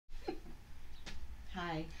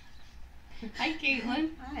Hi. Hi, Caitlin.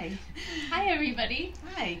 Hi. Hi, everybody.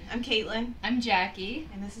 Hi, I'm Caitlin. I'm Jackie.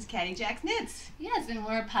 And this is Cady Jax Knits. Yes, and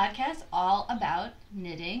we're a podcast all about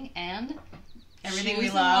knitting and everything shoes we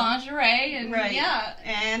love. And lingerie and right. Yeah.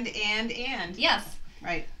 And. Yes.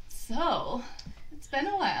 Right. So, it's been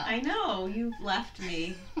a while. I know, you've left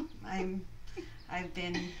me. I've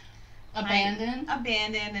been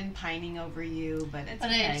abandoned and pining over you, but it's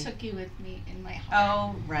okay. I took you with me in my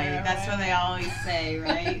heart. Oh, right. That's what they always say,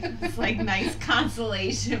 right? It's like nice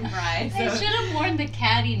consolation prize. I should have worn the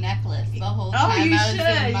caddy necklace the whole time I was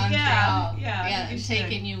in Montreal. Yeah, and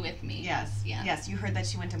taken you with me. Yes. You heard that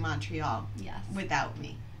she went to Montreal. Yes. Without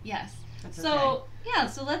me. Yes. That's so, okay. Yeah,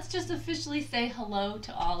 so let's just officially say hello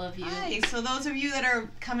to all of you. Hi, so those of you that are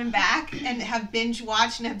coming back and have binge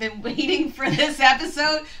watched and have been waiting for this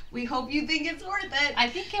episode, we hope you think it's worth it. I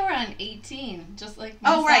think we're on 18, just like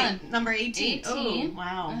my son. Right, number 18. 18. Oh,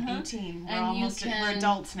 wow, 18. We're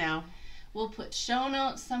adults now. We'll put show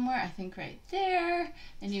notes somewhere, I think right there,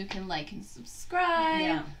 and you can like and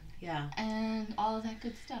subscribe. Yeah. And all of that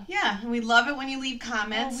good stuff. Yeah, and we love it when you leave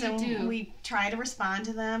comments, do. We try to respond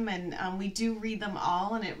to them, and we do read them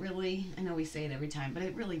all, and it really, I know we say it every time, but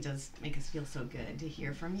it really does make us feel so good to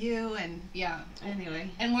hear from you, and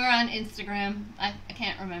anyway. And we're on Instagram. I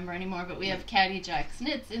can't remember anymore, but we have Cady Jax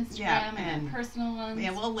Knits Instagram and our personal ones.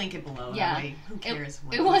 Yeah, we'll link it below. Yeah. That way. Who cares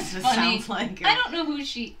what it was this funny. sounds like? I don't know who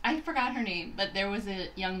I forgot her name, but there was a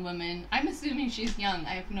young woman, I'm assuming she's young,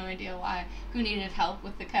 I have no idea why, who needed help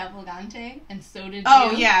with the Cavalgante, and so did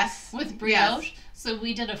you. Yes. With brioche. Yes. So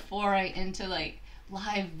we did a foray into like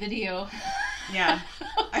live video. Yeah.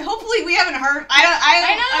 Hopefully we haven't heard.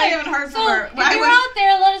 I haven't heard from her. If you're out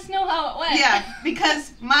there, let us know how it went. Yeah,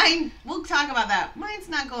 because mine. We'll talk about that. Mine's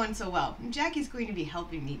not going so well. Jackie's going to be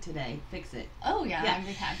helping me today fix it. Oh yeah. I'd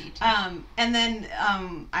be happy to. And then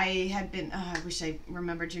I had been. I wish I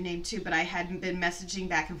remembered your name too, but I hadn't been messaging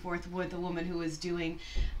back and forth with a woman who was doing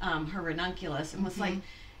her ranunculus and was like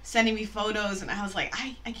sending me photos, and I was like,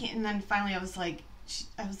 I can't. And then finally, I was like,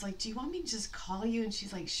 do you want me to just call you? And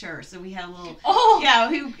she's like, sure. So we had a little. Oh. Yeah,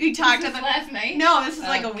 we talked this last night. No, this is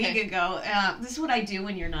like a week ago. This is what I do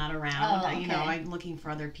when you're not around. Oh, okay. You know, I'm looking for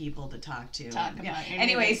other people to talk to.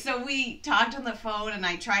 Anyway, so we talked on the phone, and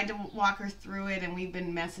I tried to walk her through it, and we've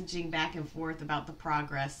been messaging back and forth about the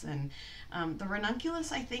progress. And the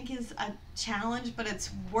ranunculus, I think, is a challenge, but it's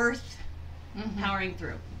worth powering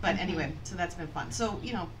through. But anyway, so that's been fun. So,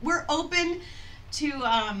 we're open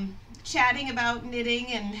to chatting about knitting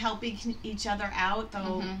and helping each other out,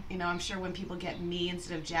 though, I'm sure when people get me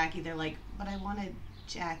instead of Jackie, they're like, but I wanted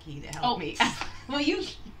Jackie to help me. Well, you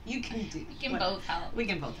can do. We can both help. We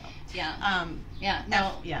can both help. Yeah.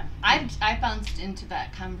 I bounced into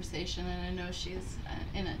that conversation, and I know she's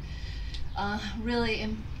in a really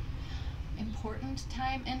important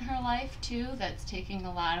time in her life too, that's taking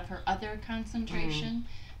a lot of her other concentration.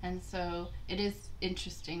 And so it is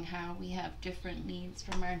interesting how we have different needs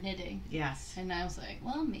from our knitting. Yes. And I was like,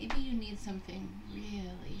 well, maybe you need something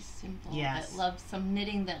really simple some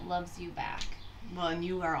knitting that loves you back. Well, and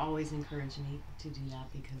you are always encouraging me to do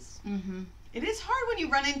that, because it is hard when you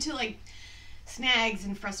run into like snags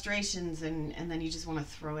and frustrations, and then you just want to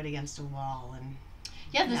throw it against a wall.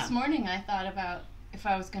 And this morning I thought about if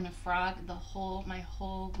I was going to frog my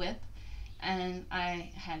whole whip, and I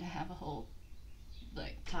had to have a whole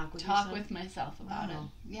talk with myself about it.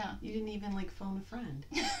 Yeah. You didn't even phone a friend.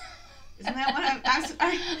 Isn't that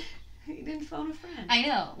what you didn't phone a friend? I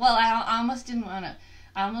know. Well, I almost didn't want to.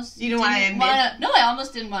 You didn't want to admit? No, I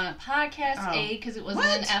almost didn't want to podcast because it wasn't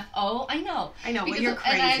an FO. I know. Well, you're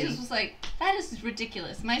crazy. And I just was like, that is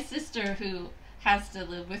ridiculous. My sister, who has to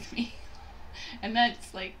live with me, and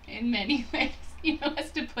that's in many ways, has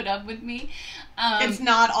to put up with me. It's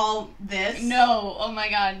not all this. No, oh my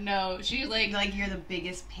God, no. She's like you're the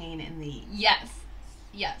biggest pain in the. Yes.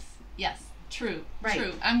 True. Right.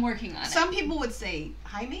 True. I'm working on it. Some people would say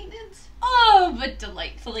high maintenance. Oh, but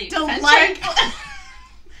delightful.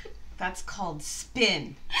 That's called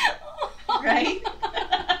spin, right?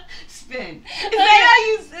 Spin.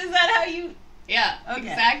 Is that how you? Yeah, okay.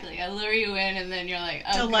 Exactly. I lure you in, and then you're like,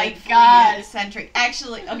 oh, delightfully eccentric.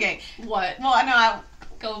 Actually, okay. What? Well, no,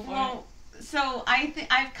 go for it. So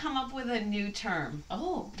I've come up with a new term.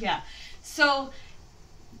 Oh. Yeah. So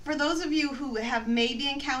for those of you who have maybe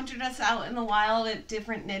encountered us out in the wild at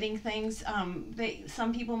different knitting things,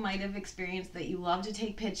 some people might have experienced that you love to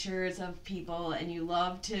take pictures of people, and you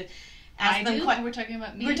love to ask them questions. We're talking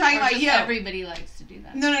about me. We're talking about you. Everybody likes to do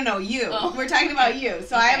that. No, you. Oh. We're talking about you.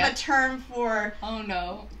 So I have a term for. Oh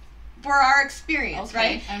no. for our experience,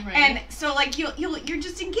 right? I'm ready. And so like you're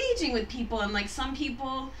just engaging with people, and like some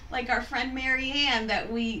people, like our friend Mary Ann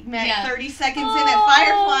that we met 30 seconds in at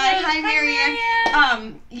Firefly. Hi Mary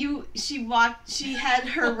Ann. She had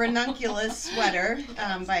her ranunculus sweater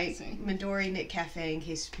by Midori Knit Cafe, in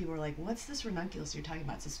case people were like, what's this ranunculus you're talking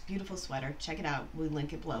about? It's this beautiful sweater. Check it out. We'll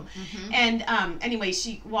link it below. And anyway,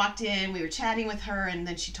 she walked in, we were chatting with her, and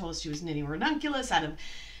then she told us she was knitting ranunculus out of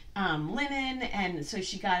linen, and so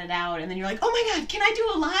she got it out, and then you're like, oh my god, can I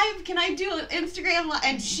do a live? Can I do an Instagram live?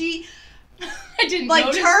 And she I didn't like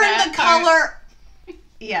notice turned that the color.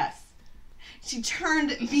 Yes, she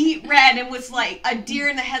turned beet red and was like a deer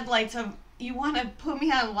in the headlights of, you want to put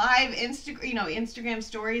me on live Instagram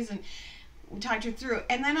stories, and we talked her through,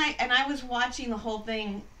 and then I was watching the whole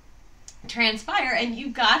thing transpire, and you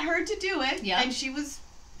got her to do it, and she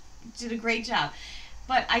did a great job.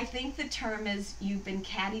 But I think the term is, you've been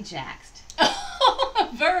Cady Jaxed.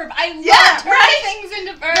 Verb. I love turning things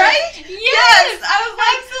into verbs. Right? Yes. I was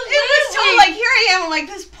like, absolutely. It was so like, here I am, like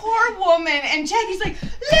this poor woman, and Jackie's like,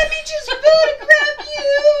 let me just photograph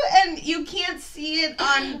you. And you can't see it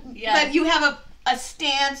on, but you have a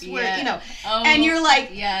stance where, and you're like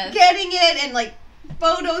getting it and like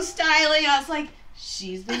photo styling. I was like,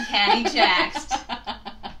 she's been Cady Jaxed.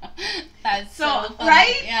 That's so funny.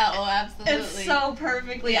 Right? Yeah, oh, absolutely. It's so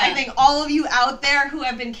perfectly. I think all of you out there who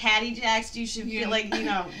have been Cady Jaxed, you should feel like, we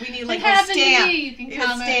need like a stamp. To me. You can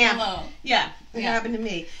comment below. Yeah, it happened to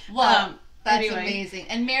me. Well, that's amazing.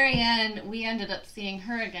 And Marianne, we ended up seeing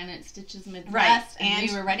her again at Stitches Midwest, and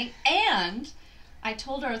we were ready. And I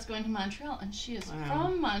told her I was going to Montreal, and she is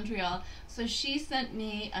from Montreal, so she sent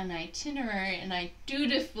me an itinerary, and I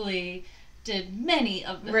dutifully did many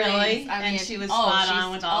of the things. And she was spot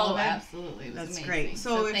on with all of it? Absolutely. It was amazing. Great.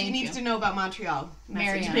 So if you need to know about Montreal,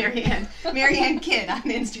 message Marianne. Marianne Kidd on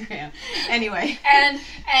Instagram. Anyway. And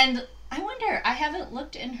I wonder, I haven't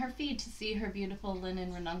looked in her feed to see her beautiful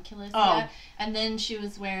linen ranunculus yet. And then she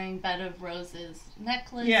was wearing Bed of Roses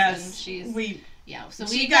necklace. Yes. And she's... so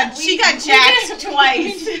she got jacked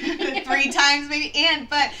twice, 3 times maybe,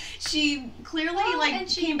 but she clearly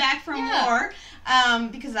came back for more.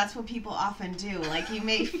 Because that's what people often do. Like, you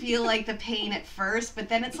may feel like the pain at first, but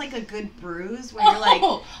then it's like a good bruise where you're like,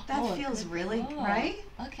 that feels really right.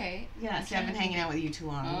 Okay. Yeah. See, I've been hanging out with you too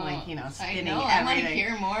long. Like, spinning I know. everything. I want to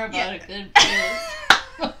hear more about a good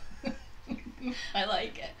bruise. I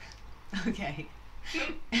like it. Okay.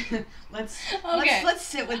 Let's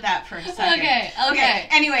sit with that for a second. Okay.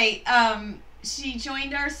 Anyway, she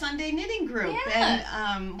joined our Sunday knitting group,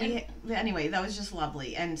 and anyway, that was just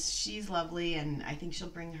lovely, and she's lovely, and I think she'll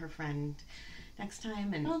bring her friend next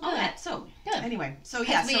time, and all that. So good. Anyway,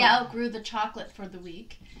 we outgrew the chocolate for the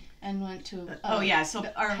week, and went to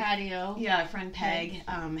our patio. Yeah, our friend Peg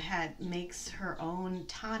makes her own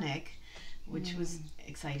tonic, which was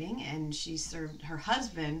exciting, and she served her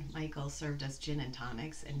husband Michael served us gin and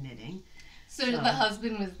tonics and knitting. So the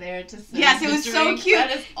husband was there to serve. Yes, it was so cute.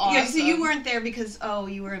 That is awesome. Yeah, so you weren't there because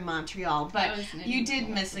you were in Montreal, but you did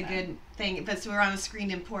miss a good thing. But so we were on a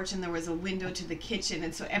screened-in porch, and there was a window to the kitchen,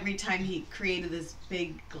 and so every time he created this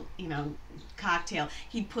big, cocktail,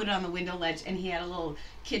 he'd put it on the window ledge, and he had a little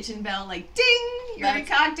kitchen bell, like ding, your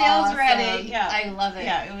cocktail's ready. Yeah, I love it.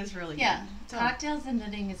 Yeah, it was really good. So, cocktails and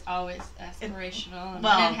knitting is always aspirational. And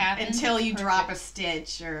well, when it happens, until you drop a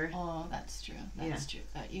stitch or. Oh, that's true. That's true.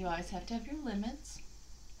 But you always have to have your limits.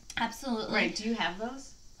 Absolutely. Right. Do you have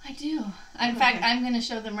those? I do. In fact, I'm going to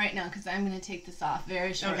show them right now because I'm going to take this off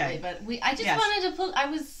very shortly. Okay. But I just wanted to pull. I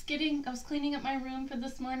was cleaning up my room for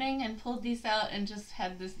this morning and pulled these out and just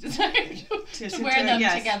had this desire to wear them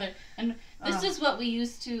together. And this is what we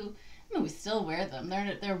used to. I mean, we still wear them.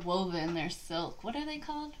 They're woven. They're silk. What are they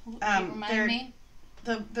called? Remind me.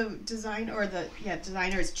 The designer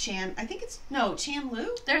is Chan. I think it's Chan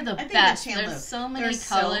Lu. They're the best. There's so many colors.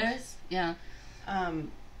 Silk. Yeah.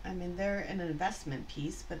 I mean, they're an investment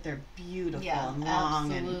piece, but they're beautiful and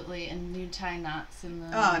long. Absolutely, and you tie knots in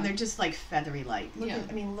them. Oh, and they're just like feathery light. Look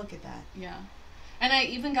at that. Yeah. And I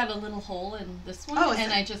even got a little hole in this one,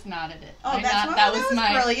 and I just knotted it. Oh, that was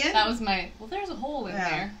brilliant. That was my. Well, there's a hole in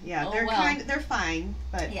there. Yeah, they're fine,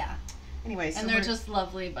 but anyway. So and they're just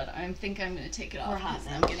lovely, but I think I'm going to take it off because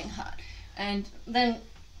I'm getting hot. And then,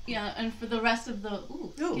 and for the rest of the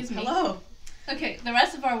excuse me. Hello. Okay, the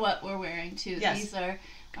rest of what we're wearing too. Yes. These are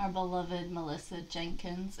our beloved Melissa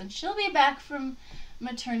Jenkins, and she'll be back from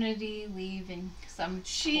maternity leave in some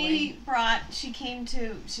She's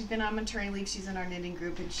been on maternity leave. She's in our knitting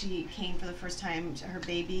group, and she came for the first time to her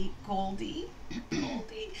baby Goldie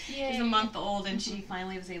is a month old, and she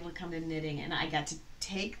finally was able to come to knitting, and I got to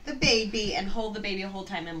take the baby and hold the baby the whole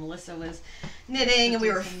time, and Melissa was knitting, and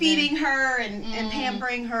we were feeding her and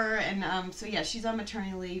pampering her, and so yeah, she's on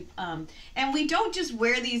maternity leave, and we don't just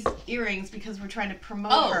wear these earrings because we're trying to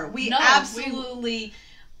promote her. We absolutely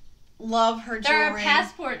love her jewelry. They're a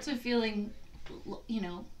passport to feeling, you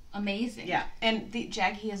know, amazing. Yeah, and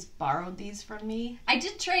Jackie has borrowed these from me. I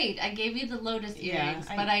did trade. I gave you the lotus earrings,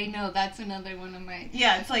 but I know that's another one of my...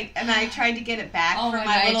 Yeah, it's like, and I tried to get it back for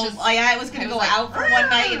my little... I was going to go out for one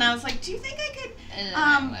night, and I was like, do you think I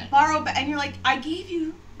could borrow... And you're like, I gave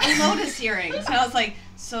you the lotus earrings. And I was like,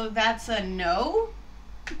 so that's a no?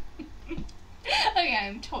 Okay,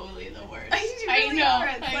 I'm totally the worst. I know.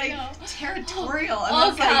 It's like territorial.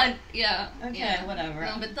 And oh, God. Like, yeah. Okay, yeah. Whatever.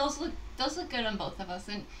 No, but those look good on both of us,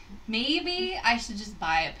 and maybe I should just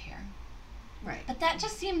buy a pair. Right. But that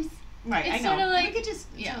just seems right. It's I know. Sort of like, we could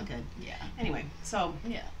just good. Yeah. Anyway, so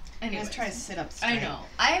Anyways. Let's try to sit up straight. I know.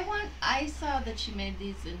 I saw that she made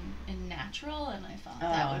these in natural, and I thought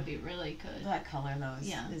that would be really good. That color though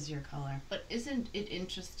is your color. But isn't it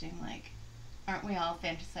interesting? Like, aren't we all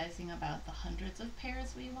fantasizing about the hundreds of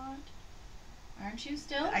pairs we want? Aren't you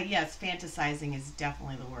still? Yes, fantasizing is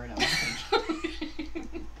definitely the word I was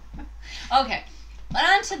thinking. Okay, but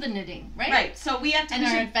on to the knitting, right? Right. So we have to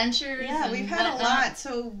our adventures. Yeah, we've had a lot.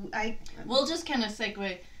 So we'll just kind of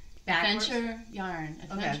segue. Backwards? Adventure yarn,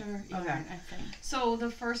 I think. So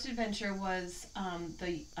the first adventure was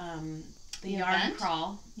the yarn event?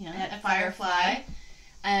 crawl at Firefly,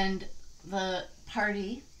 and the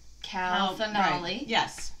party Cal finale. Right.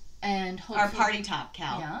 Yes, and our party top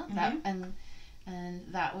Cal. Yeah, and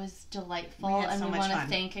that was delightful. We want to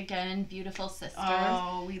thank again beautiful sisters.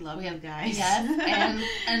 Oh, we love you guys. Yes,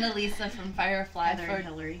 and Elisa from Firefly,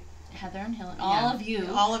 Heather and Hillary,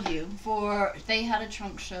 all of you, for they had a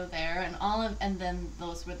trunk show there, and then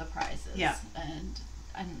those were the prizes. Yeah,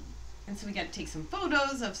 and so we got to take some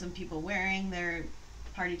photos of some people wearing their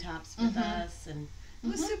party tops with us, and it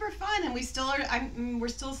was super fun. And we still are. We're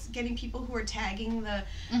still getting people who are tagging the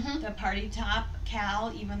party top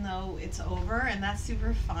Cal, even though it's over, and that's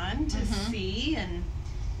super fun to see. And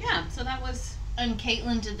yeah, so that was. And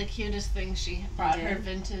Caitlin did the cutest thing. She brought her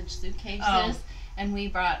vintage suitcases, and we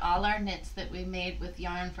brought all our knits that we made with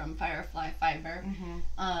yarn from Firefly Fibre,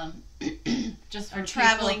 just for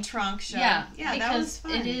traveling trunk show. Yeah, that was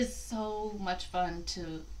fun. It is so much fun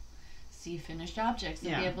to see finished objects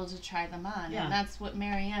and be able to try them on. And that's what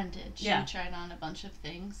Marianne did. She tried on a bunch of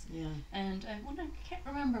things. Yeah. And I can't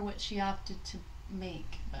remember what she opted to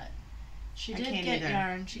make, but she did get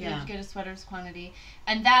yarn. She did get a sweater's quantity.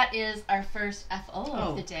 And that is our first FO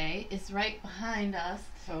of the day. Is right behind us.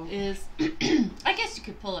 So I guess you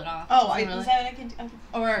could pull it off. Is that what I can do?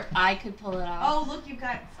 Or I could pull it off. Oh, look, you've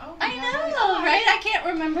got... I know, right? I can't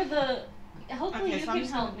remember the... Hopefully you can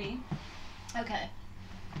help me. Okay.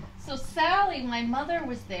 So Sally, my mother,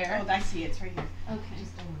 was there. Oh, I see it. It's right here. Okay.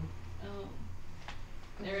 Just don't move. Oh.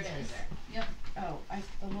 There it is. Yep. Oh,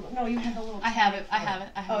 no, you have the little... I have it.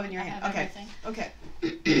 In your hand. Okay.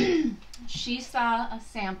 Okay. She saw a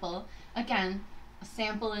sample. Again, a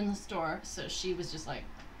sample in the store. So she was just like,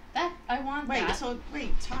 that, I want that. Talk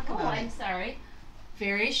about it. Oh, I'm sorry.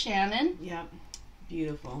 Very Shannon. Yep.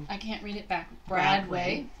 Beautiful. I can't read it back.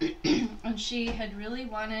 Bradway. And she had really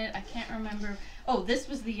wanted, I can't remember. Oh, this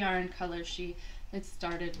was the yarn color she had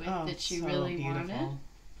started with that she really wanted.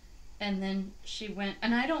 And then she went,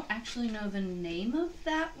 and I don't actually know the name of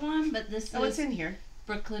that one, but this is... it's in here.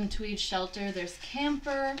 Brooklyn Tweed Shelter. There's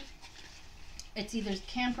Camper. It's either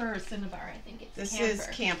Camper or Cinnabar. I think it's This Camper. is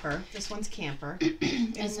Camper. This one's Camper.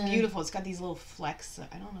 It's beautiful. It's got these little flecks.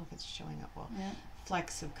 I don't know if it's showing up well. Yeah.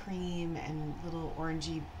 Flecks of cream and little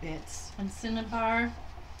orangey bits. And Cinnabar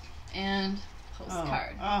and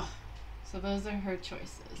Postcard. Oh. So those are her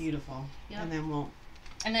choices. Beautiful. Yep. And then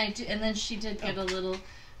and then she did get a little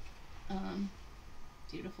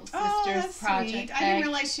Beautiful Sisters project sweet. bag. I didn't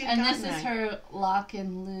realize she had gotten that. And this is her Lock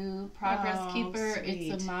and Lou Progress Keeper.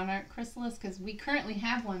 Sweet. It's a Monarch Chrysalis because we currently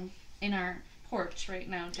have one in our porch right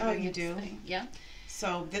now. You do? Thing. Yeah.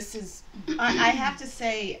 So this is, I have to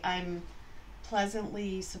say, I'm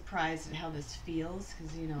pleasantly surprised at how this feels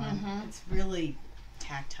because, it's really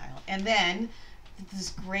tactile. And then this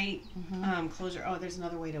great closure. Oh, there's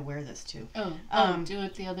another way to wear this too. Do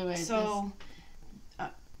it the other way. So...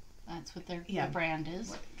 That's what their brand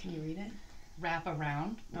is. Can you read it? Wrap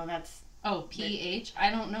Around. No, that's... PH. I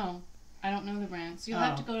don't know. I don't know the brand. So you'll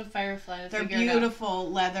have to go to Firefly to They're figure it out. beautiful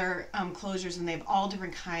leather closures, and they have all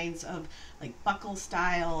different kinds of, like, buckle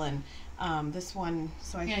style, and this one...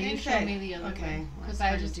 So I think you show me the other one. Because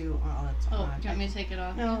I just... do you want me to take it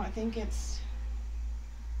off? No, I think it's...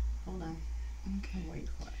 Hold on. Okay. Wait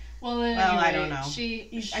for it. Well, anyway, I don't know.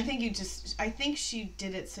 I think she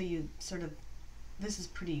did it so you sort of, this is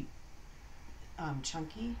pretty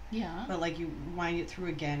chunky. Yeah. But like you wind it through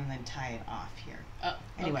again and then tie it off here. Oh,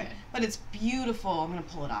 anyway, okay. But it's beautiful. I'm going to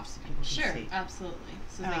pull it off so people can see. Sure, absolutely.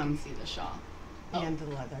 So they can see the shawl. And the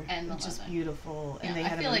leather. And the it's leather. Just beautiful. Yeah, And they I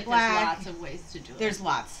had feel it in like black. there's lots of ways to do it. There's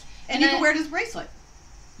lots. And you can wear this bracelet.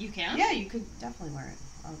 You can? Yeah, you could definitely wear it.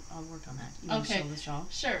 I'll work on that. You want to show the shawl?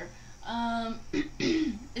 Sure.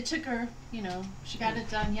 It took her, she got it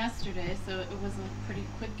done yesterday, so it was a pretty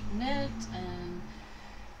quick knit, and,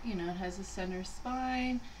 it has a center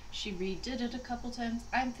spine. She redid it a couple times.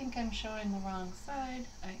 I think I'm showing the wrong side.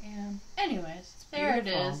 I am. Anyways, there it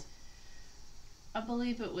is. I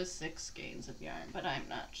believe it was 6 skeins of yarn, but I'm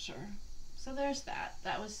not sure. So there's that.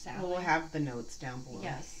 That was Sally. We'll have the notes down below.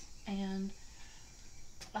 Yes. And,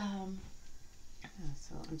 so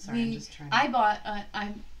I'm sorry, I'm just trying to... I bought,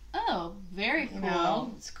 oh, very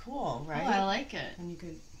cool. It's cool, right? Oh, I like it. And you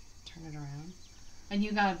could turn it around. And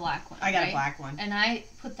you got a black one, I got a black one. And I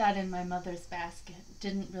put that in my mother's basket.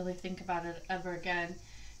 Didn't really think about it ever again.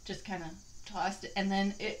 Just kind of tossed it. And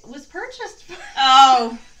then it was purchased.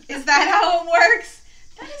 Oh, is that how it works?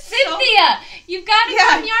 That is Cynthia, you've got to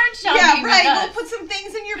come yarn shopping. Yeah, right. With us. We'll put some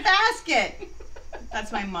things in your basket.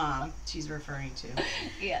 That's my mom she's referring to.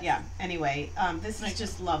 Yes. Yeah. Anyway, this is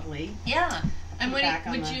just lovely. Yeah. And what do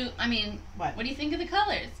you think of the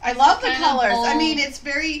colors? I love the colors. I mean, it's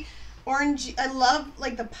very orangey. I love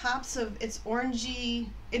like the pops of it's orangey.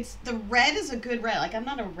 It's the red is a good red. Like I'm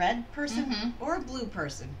not a red person or a blue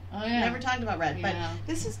person. Oh yeah. Never talked about red, but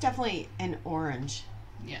this is definitely an orange.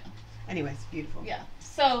 Yeah. Anyways, beautiful. Yeah.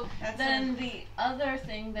 So then the other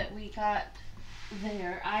thing that we got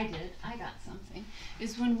there, I got something,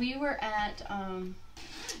 is when we were at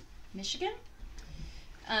Michigan,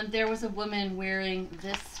 there was a woman wearing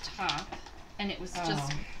this top, and it was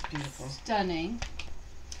just beautiful, stunning.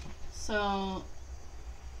 So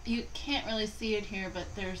you can't really see it here, but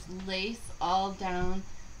there's lace all down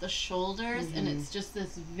the shoulders, and it's just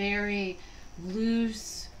this very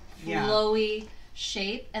loose, flowy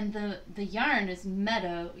shape, and the yarn is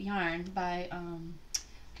Meadow yarn by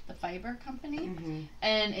the Fibre company,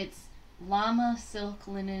 and it's llama, silk,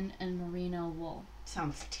 linen, and merino wool.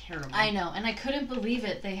 Sounds terrible. I know, and I couldn't believe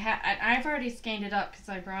it. I've already scanned it up because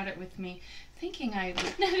I brought it with me, thinking I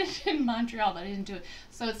would knit it in Montreal, but I didn't do it.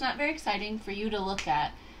 So it's not very exciting for you to look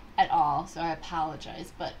at all. So I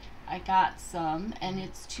apologize, but I got some, and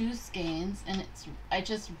it's 2 skeins, and I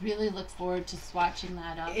just really look forward to swatching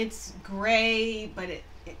that up. It's gray, but it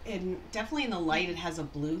definitely in the light it has a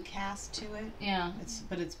blue cast to it. Yeah.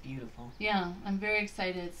 But it's beautiful. Yeah, I'm very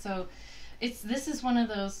excited. So this is one of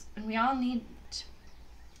those, and we all need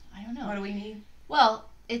I don't know. What do we need? Well,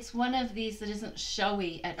 it's one of these that isn't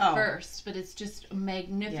showy at first, but it's just a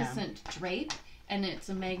magnificent drape. And it's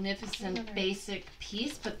a magnificent basic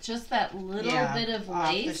piece, but just that little bit of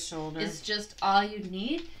lace is just all you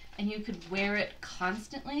need, and you could wear it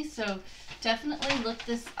constantly. So definitely look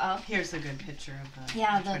this up. Here's a good picture of the...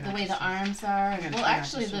 Yeah, the way the arms are. Well,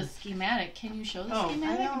 actually, the schematic. Can you show the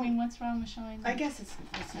schematic? I mean, what's wrong with showing that? I guess it's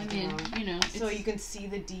wrong. So you can see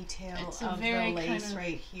the detail of the lace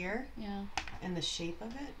right here. Yeah. And the shape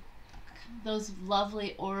of it. Those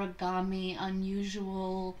lovely origami,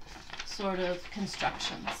 unusual sort of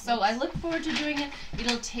constructions. So I look forward to doing it.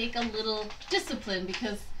 It'll take a little discipline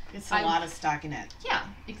because it's a lot of stockinette. Yeah,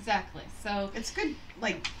 exactly. So it's good.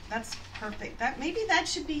 Like that's perfect. Maybe that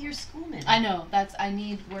should be your school knitting. I know. I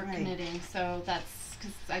need work knitting. So that's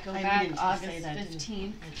because I go back August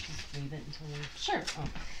 15th. Just leave it until we... Sure.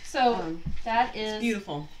 So that is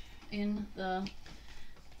beautiful. In the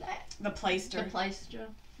pleister. The pleister.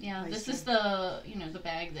 Yeah, this is the the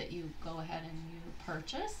bag that you go ahead and you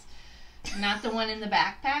purchase, not the one in the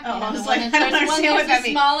backpack. Oh, the one there's a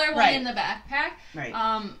smaller one in the backpack. Right.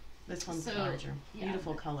 This one's larger. Yeah.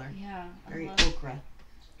 Beautiful color. Yeah. Very ochre.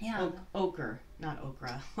 Yeah. Ochre, not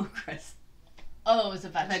okra. Ochre. Oh, it was a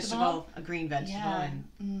vegetable. A green vegetable,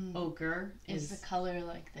 and ochre is the color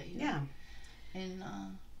like that. Yeah.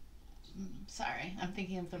 Sorry, I'm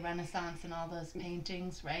thinking of the Renaissance and all those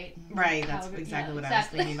paintings, right? And right, that's exactly what I was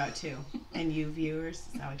thinking about too. And you viewers,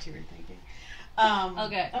 is that what you were thinking?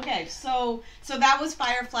 Okay, so that was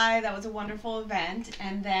Firefly. That was a wonderful event,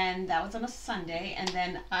 and then that was on a Sunday, and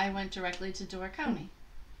then I went directly to Door County.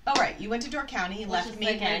 Oh, right, you went to Door County and left me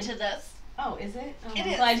again. To this. Oh, is it? Oh,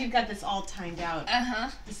 I'm glad you've got this all timed out.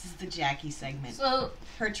 This is the Jackie segment. So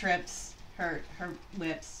her trips, her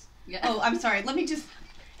whips. Yeah. Oh, I'm sorry. Let me just...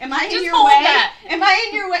 Am I in just your way? That. Am I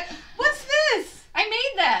in your way? What's this? I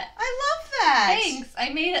made that. I love that. Thanks. I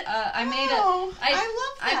made it. I love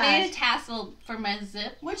that. I made a tassel for my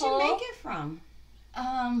zip. What'd you make it from?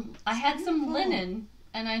 I had some linen,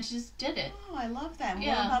 and I just did it. Oh, I love that. What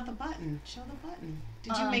about the button? Show the button.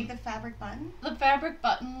 Did you make the fabric button? The fabric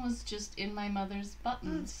button was just in my mother's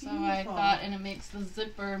buttons, so I thought, and it makes the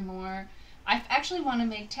zipper more. I actually want to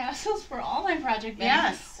make tassels for all my project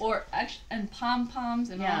bags, and pom poms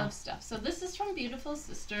and all of stuff. So this is from Beautiful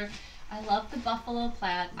Sister. I love the buffalo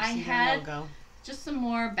plaid. I had just some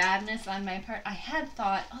more badness on my part. I had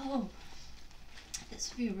thought, oh, this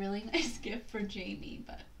would be a really nice gift for Jamie,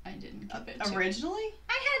 but I didn't give it to originally?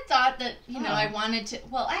 I had thought that, I wanted to,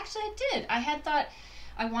 well, actually I did. I had thought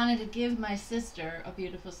I wanted to give my sister a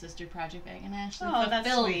Beautiful Sister project bag, and I actually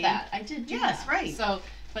fulfilled that. I did do that. Right. So,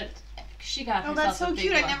 but she got herself that's so a big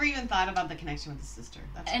cute. one. I never even thought about the connection with the sister.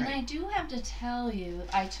 That's and great. I do have to tell you,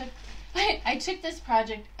 I took this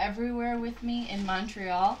project everywhere with me in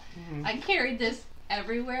Montreal. Mm-hmm. I carried this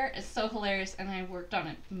everywhere. It's so hilarious, and I worked on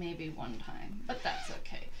it maybe one time, but that's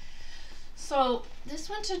okay. So this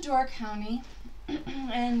went to Door County,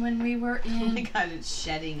 and when we were in... Oh my God, it's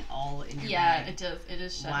shedding all in your bag. Yeah, it does. It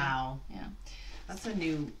is shedding. Wow. Yeah. That's a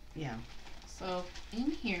new... Yeah. So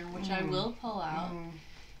in here, which I will pull out,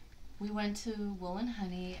 we went to Wool and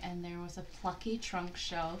Honey, and there was a Plucky trunk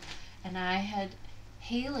show, and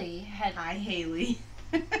Haley had... Hi, Haley.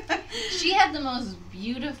 She had the most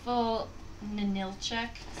beautiful Ninilchik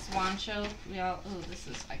Swoncho.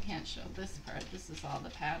 I can't show this part. This is all the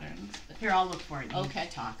patterns. But, here, I'll look for it. Okay.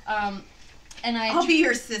 Talk. And I'll be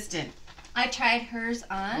your assistant. I tried hers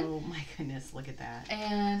on. Oh my goodness, look at that.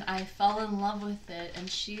 And I fell in love with it, and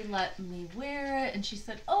she let me wear it, and she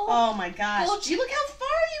said, oh my gosh. Look how far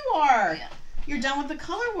you are. Yeah. You're done with the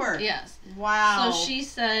color work. Yes. Wow. So she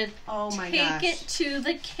said, oh my take it to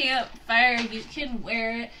the campfire. You can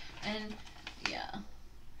wear it. And yeah.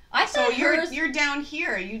 I thought you're down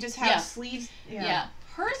here. You just have sleeves. Yeah.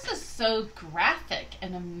 Hers is so graphic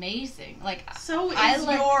and amazing. Like so is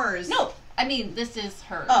yours. No, I mean this is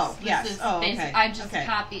hers. Oh, this yes. Is Okay. I just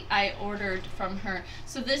I ordered from her.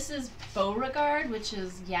 So this is Beauregard, which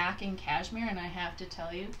is yak and cashmere, and I have to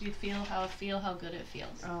tell you, do you feel how good it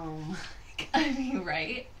feels? Oh my God. I mean,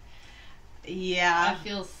 right? Yeah. It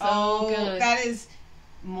feels so good. That is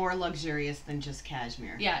more luxurious than just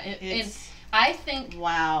cashmere. Yeah, I think...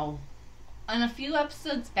 Wow. On a few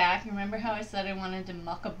episodes back, remember how I said I wanted to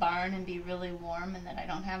muck a barn and be really warm and that I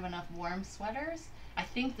don't have enough warm sweaters? I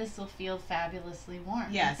think this will feel fabulously warm.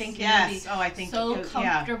 Yes, I think I think so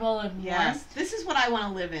comfortable and warm. Yes, this is what I want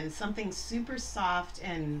to live in. Something super soft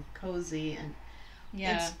and cozy, and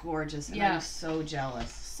it's gorgeous, and I'm so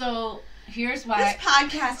jealous. So, here's why... This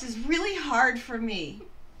podcast is really hard for me.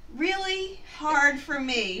 Really hard for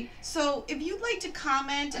me. So if you'd like to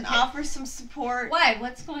comment and offer some support. Why?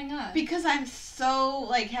 What's going on? Because I'm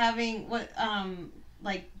so having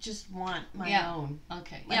just want my own.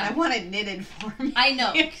 Okay. I want it knitted for me. I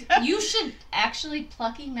know. You should actually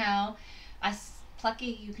Plucky now.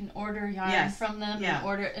 Plucky, you can order yarn from them and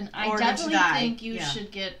order. And I definitely think you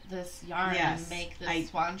should get this yarn and make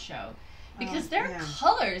this Swoncho because their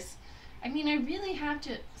colors. I mean, I really have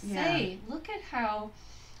to say, look at how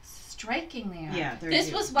striking they are. Yeah,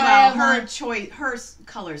 this was why her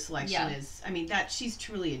color selection is. I mean, she's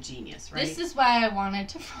truly a genius, right? This is why I wanted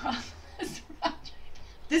to frog this project.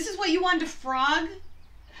 This is what you wanted to frog?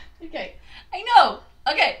 Okay, I know.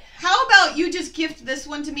 Okay, how about you just gift this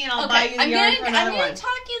one to me and I'll buy you the yarn for another one? I'm going to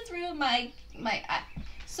talk you through my.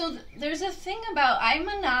 So there's a thing about I'm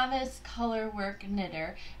a novice color work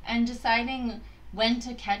knitter and deciding when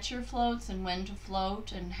to catch your floats and when to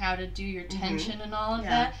float and how to do your tension and all of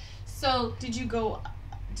that. So did you go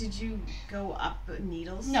up a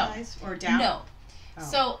needle size or down? No. Oh.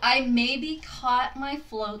 So I maybe caught my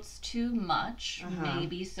floats too much,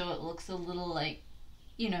 maybe, so it looks a little like,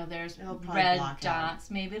 there's red dots.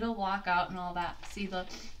 Out. Maybe it'll walk out and all that. See the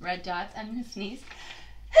red dots? I'm gonna sneeze.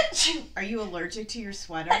 Are you allergic to your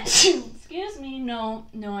sweater? Excuse me. No,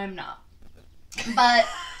 I'm not. But.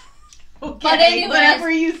 Okay, but anyways,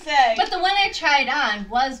 whatever you say. But the one I tried on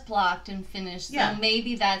was blocked and finished, so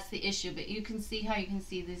maybe that's the issue. But you can see how you can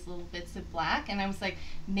see these little bits of black, and I was like,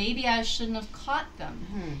 maybe I shouldn't have caught them.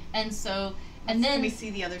 Mm-hmm. And so, and then can we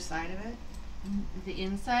see the other side of it? The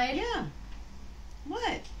inside? Yeah.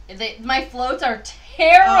 What? My floats are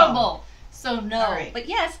terrible. So no. Right. But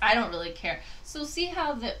yes, I don't really care. So see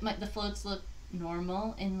how the floats look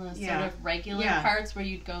normal in the sort of regular parts where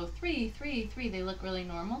you'd go 3, 3, 3. They look really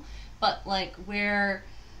normal. But where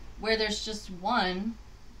there's just one,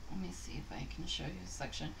 let me see if I can show you a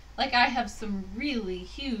section. Like, I have some really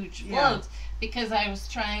huge Yeah. floats because I was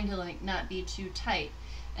trying to, like, not be too tight.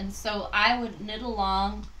 And so I would knit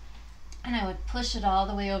along, and I would push it all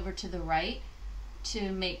the way over to the right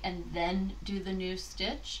to make, and then do the new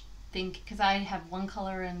stitch. Because I have one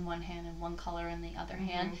color in one hand and one color in the other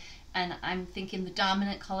hand, and I'm thinking the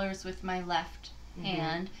dominant colors with my left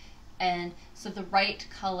hand. And so the right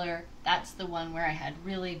color, that's the one where I had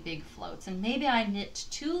really big floats. And maybe I knit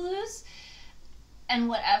too loose and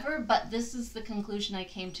whatever, but this is the conclusion I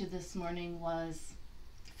came to this morning was,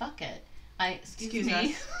 fuck it. Excuse me.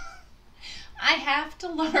 us. I have to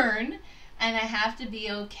learn, and I have to be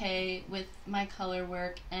okay with my color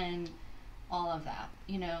work and all of that,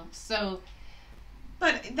 you know. So...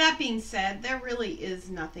 But that being said, there really is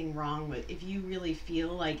nothing wrong with if you really feel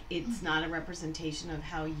like it's not a representation of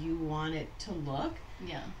how you want it to look.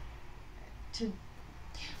 Yeah. To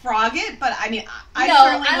frog it, but I mean, I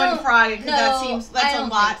certainly wouldn't frog it because that's a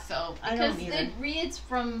lot. Think so, I don't because either. it reads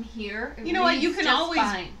from here. You know what? You can always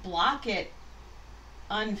fine. block it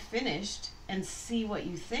unfinished and see what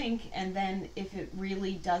you think, and then if it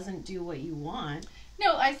really doesn't do what you want.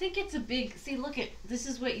 No, I think it's a big... See, look at... This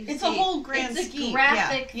is what you see. It's a whole grand scheme. It's a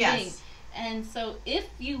graphic thing. Yes. And so if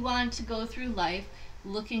you want to go through life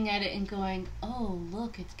looking at it and going, oh,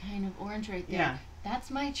 look, it's kind of orange right there. Yeah. That's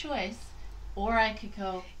my choice. Or I could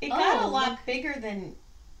go, It got a lot bigger than...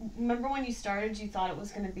 Remember when you started, you thought it was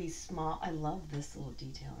going to be small? I love this little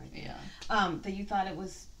detail right there. Yeah. That you thought it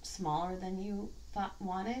was smaller than you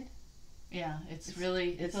wanted? Yeah, it's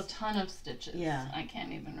a ton of stitches. Yeah. I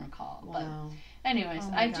can't even recall. Wow. But anyways,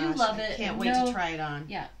 I do love it. I can't wait to try it on.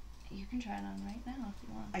 Yeah, you can try it on right now if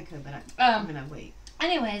you want. I could, but I'm going to wait.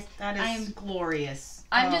 Anyways, that is glorious.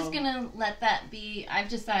 I'm just going to let that be. I've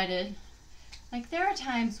decided, like, there are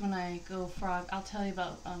times when I go frog. I'll tell you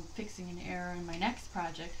about fixing an error in my next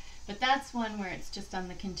project, but that's one where it's just on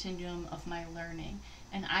the continuum of my learning.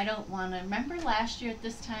 And I don't want to... Remember last year at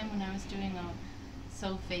this time when I was doing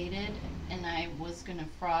So Faded, and I was going to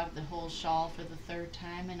frog the whole shawl for the third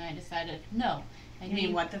time, and I decided, no. You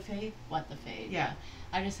mean What the Fade? What the Fade, yeah.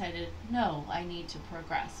 I decided, no, I need to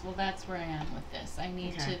progress. Well, that's where I am with this. I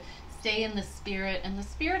need to stay in the spirit, and the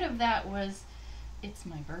spirit of that was, it's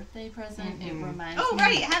my birthday present. It reminds me... Oh,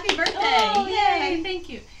 right, happy birthday! Oh, yay, thank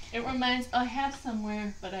you. It reminds... I have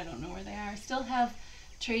somewhere, but I don't know where they are. I still have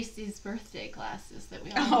Tracy's birthday glasses that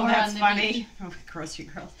we all wore on the beach. Grocery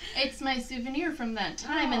girls. It's my souvenir from that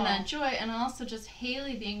time and that joy, and also just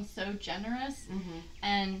Haley being so generous.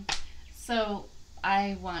 And so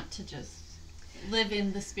I want to just live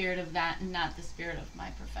in the spirit of that and not the spirit of my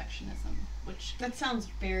perfectionism. Which that sounds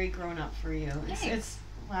very grown up for you. It's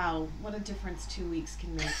wow, what a difference 2 weeks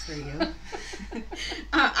can make for you.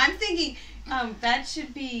 I'm thinking that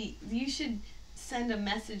should be, you should send a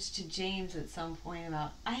message to James at some point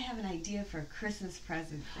about, I have an idea for a Christmas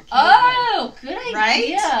present for Caitlin. Oh, good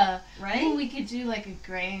idea. Right? Ooh, we could do like a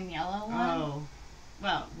gray and yellow one. Oh,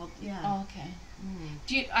 well, yeah. Oh, okay.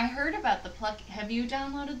 I heard about the Plucky. Have you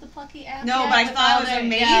downloaded the Plucky app? No, but I thought it was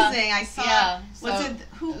amazing. Yeah. I saw. Yeah.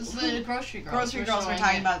 The grocery girls? Grocery girls were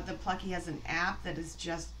talking about the Plucky has an app that is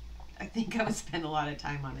just. I think I would spend a lot of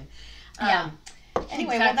time on it. Yeah.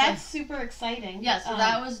 Anyway, well, that's super exciting. Yeah. So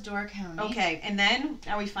that was Door County. Okay, and then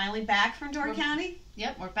are we finally back from Door County?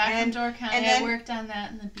 Yep, we're back from Door County. And I worked on that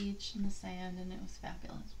in the beach and the sand, and it was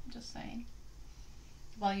fabulous. I'm just saying.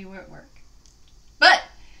 While you were at work, but.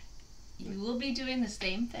 You will be doing the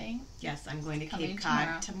same thing. Yes, I'm going to Cape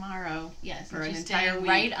Cod tomorrow. Yes, for an entire week.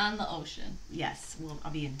 Right on the ocean. Yes,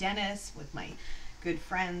 I'll be in Dennis with my good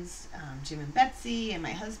friends, Jim and Betsy, and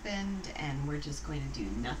my husband, and we're just going to do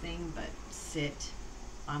nothing but sit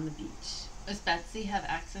on the beach. Does Betsy have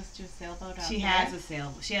access to a sailboat out She there? has a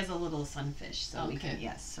sailboat. She has a little sunfish, so we can.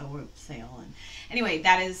 Yes, so we'll sail. And anyway,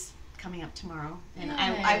 that is coming up tomorrow, and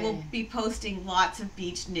I will be posting lots of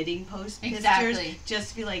beach knitting pictures, just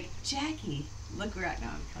to be like, Jackie, look where I'm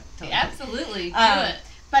now. Totally absolutely, do it.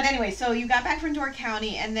 But anyway, so you got back from Door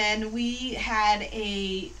County, and then we had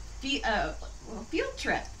a field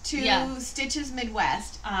trip to Stitches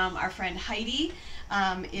Midwest. Our friend Heidi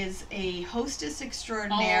is a hostess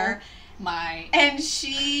extraordinaire. And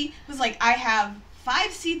she was like, I have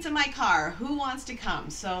 5 seats in my car. Who wants to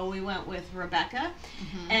come? So we went with Rebecca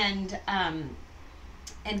and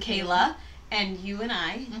Kayla and you and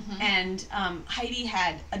I. And Heidi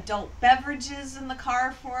had adult beverages in the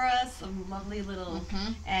car for us, some lovely little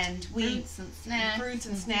and fruits and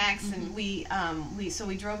snacks. And we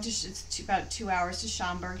drove to about 2 hours to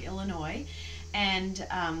Schaumburg, Illinois, and we got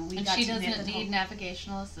to knit. She doesn't need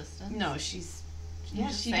navigational assistance. No, she's Yeah,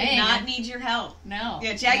 she did not need your help. No.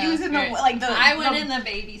 Yeah, Jackie was in the I went in the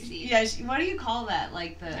baby seat. Yeah, what do you call that?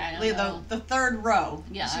 Like the third row.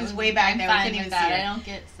 Yeah, she was way back there. We couldn't even see her. I don't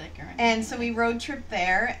get sick or anything. And so we road tripped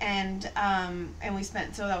there, and we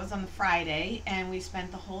spent. So that was on the Friday, and we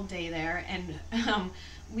spent the whole day there, and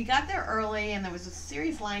we got there early, and there was a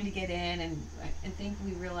serious line to get in, and I think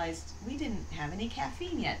we realized we didn't have any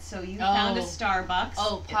caffeine yet. So you found a Starbucks.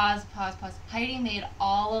 Oh, pause. Heidi made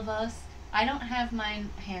all of us. I don't have mine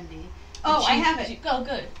handy. Oh, I have it. Oh,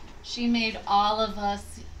 good. She made all of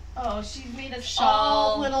us. Oh, she made us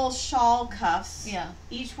all little shawl cuffs. Yeah.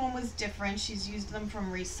 Each one was different. She's used them from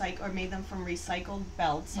made them from recycled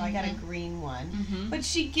belts. So I got a green one. But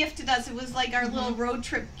she gifted us. It was like our little road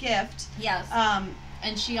trip gift. Yes.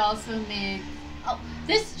 And she also made. Oh,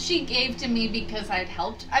 this she gave to me because I'd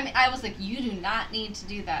helped. I mean, I was like, you do not need to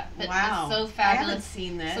do that. But wow. It's so fabulous. I haven't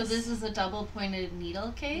seen this. So this is a double-pointed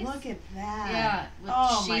needle case. Look at that. Yeah.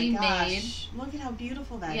 Oh my gosh. Look at how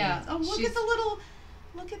beautiful that is. Oh, look at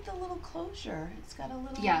the little closure. It's got a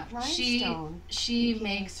little rhinestone. She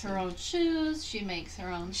makes her own shoes. She makes her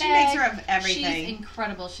own bag. She makes her everything. She's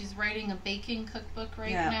incredible. She's writing a baking cookbook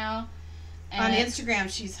right now. And on Instagram,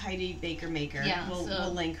 she's Heidi Baker Maker. Yeah,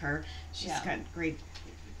 we'll link her. She's got great.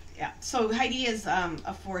 Yeah. So Heidi is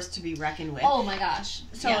a force to be reckoned with. Oh my gosh.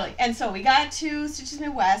 So we got to Stitches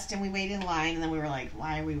Midwest and we waited in line, and then we were like,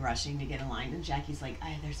 why are we rushing to get in line? And Jackie's like,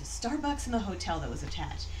 there's a Starbucks in the hotel that was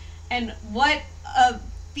attached. And what a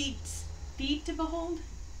feat to behold.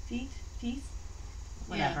 Feast?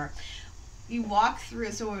 Whatever. Yeah. You walk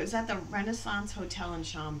through. So it was at the Renaissance Hotel in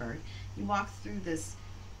Schaumburg. You walk through this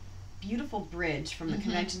beautiful bridge from the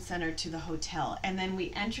convention center to the hotel, and then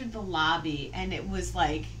we entered the lobby, and it was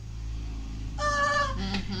like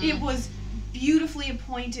it was beautifully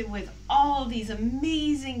appointed with all of these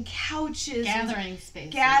amazing couches, gathering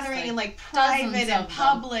spaces, and like private and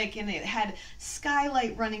public, and it had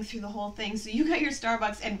skylight running through the whole thing. So you got your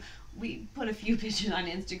Starbucks, and we put a few pictures on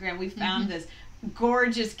Instagram. We found this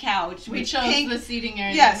gorgeous couch. We chose the seating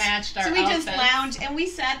area that matched our outfits. So we just lounged, and we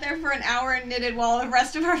sat there for an hour and knitted while the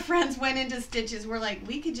rest of our friends went into Stitches. We're like,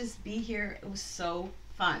 we could just be here. It was so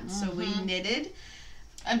fun. So we knitted.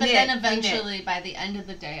 But then eventually, by the end of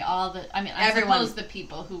the day, I suppose the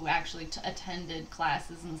people who actually attended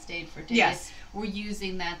classes and stayed for days were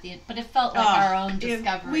using that. But it felt like our own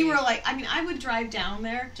discovery. We were like, I would drive down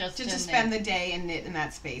there just to spend the day and knit in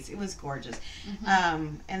that space. It was gorgeous.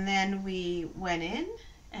 And then we went in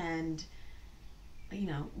and,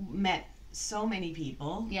 met so many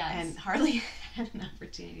people. Yes. And hardly had an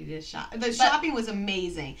opportunity to shop. The shopping was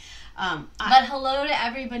amazing. But hello to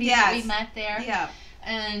everybody that we met there. Yeah.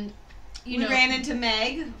 And we ran into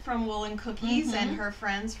Meg from Wool and Cookies and her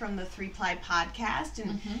friends from the 3-Ply podcast,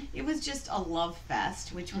 and it was just a love fest,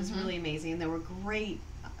 which was really amazing. There were great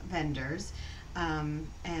vendors, and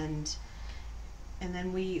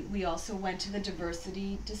then we also went to the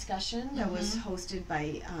diversity discussion that was hosted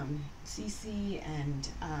by Cece and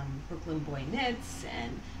Brooklyn Boy Knits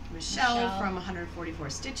and Michelle from 144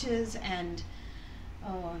 Stitches and.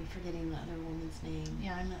 Oh, I'm forgetting the other woman's name.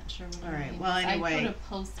 Yeah, I'm not sure what her name is. Well, anyway. I put a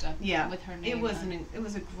post up with her name. It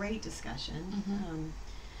was a great discussion.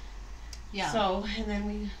 Yeah. So, and then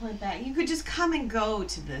we went back. You could just come and go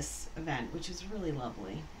to this event, which was really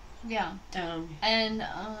lovely. Yeah. And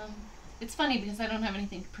it's funny because I don't have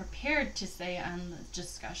anything prepared to say on the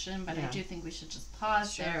discussion, but I do think we should just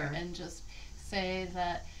pause there and just say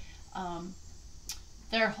that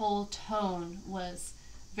their whole tone was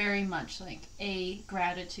very much like A,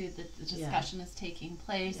 gratitude that the discussion is taking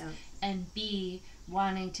place, and B,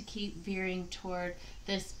 wanting to keep veering toward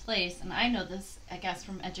this place. And I know this, I guess,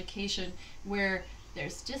 from education, where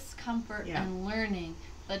there's discomfort and learning,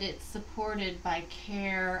 but it's supported by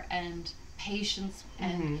care and patience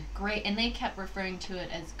and grace. And they kept referring to it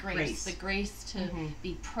as grace. The grace to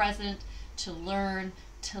be present, to learn,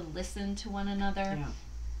 to listen to one another. Yeah.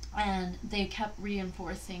 And they kept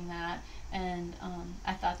reinforcing that, and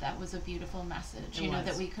I thought that was a beautiful message.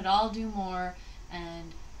 That we could all do more,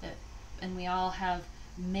 and we all have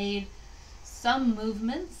made some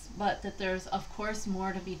movements, but that there's of course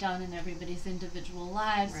more to be done in everybody's individual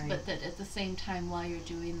lives. Right. But that at the same time, while you're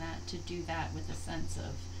doing that, to do that with a sense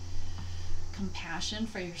of compassion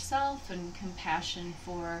for yourself and compassion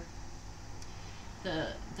for the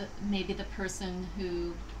maybe the person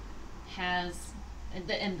who has.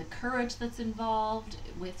 And the courage that's involved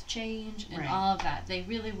with change and all of that. They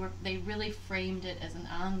really framed it as an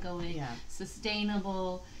ongoing,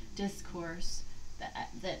 sustainable discourse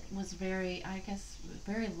that was very, I guess,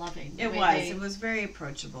 very loving. It was very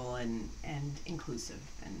approachable and inclusive,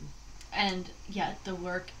 and And yet the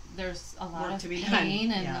work, there's a lot of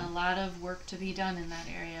pain and a lot of work to be done in that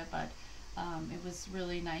area, but it was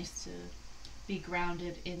really nice to be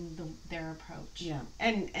grounded in their approach. Yeah,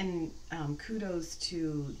 and kudos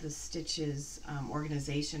to the Stitches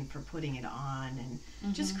organization for putting it on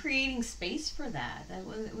and just creating space for that.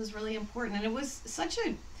 It was really important, and it was such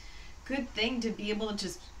a good thing to be able to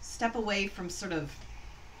just step away from sort of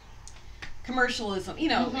commercialism, you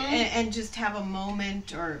know, and just have a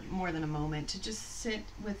moment, or more than a moment, to just sit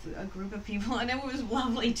with a group of people. And it was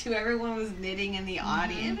lovely too. Everyone was knitting in the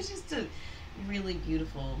audience. It was just a really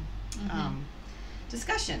beautiful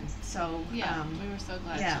discussion. So we were so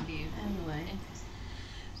glad to be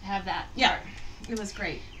to have that. Yeah, it was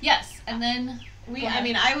great. Yes, and then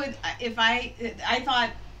I thought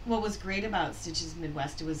what was great about Stitches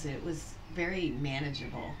Midwest it was very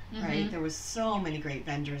manageable, right? There was so many great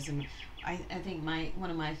vendors, and I think one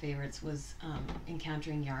of my favorites was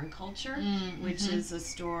Encountering Yarn Culture, which is a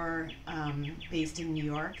store based in New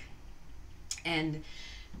York, and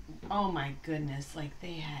oh my goodness, like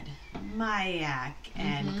they had Mayak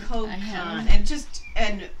and Kokon,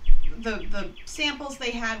 and the samples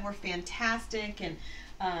they had were fantastic, and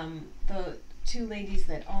the two ladies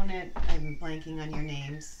that own it, I'm blanking on your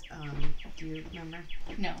names. Do you remember?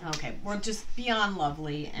 No. Okay, we're just beyond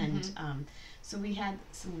lovely, and so we had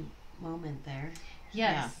some moment there.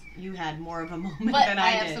 Yes. Yeah, you had more of a moment than I did. But I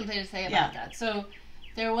have something to say about that. So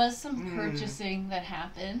there was some purchasing that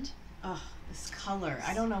happened. Oh, this color.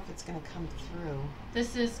 I don't know if it's going to come through.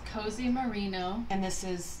 This is Cozy Merino. And this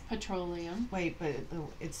is Petroleum. Wait, but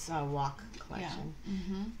it's a Walk collection.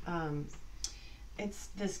 Yeah. It's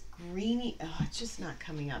this greeny. Oh, it's just not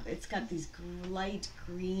coming up. It's got these light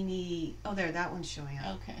greeny. Oh, there, that one's showing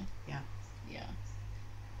up. Okay. Yeah.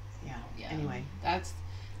 Yeah. Anyway, that's.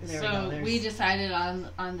 There we decided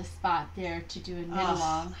on the spot there to do a knit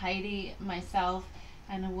along. Heidi, myself,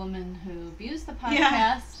 and a woman who views the podcast.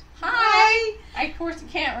 Yeah. Hi. I of course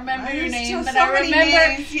can't remember your name, but so I remember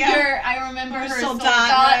names, I remember her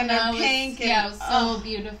Soldotna pink. Yeah, it was so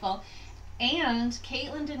beautiful. And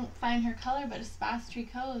Caitlin didn't find her color, but Espas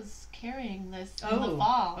Tricot is carrying this in the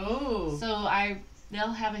fall. Oh. So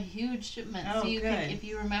they'll have a huge shipment. Oh, so you good. can, if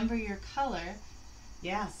you remember your color.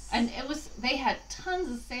 Yes. And they had tons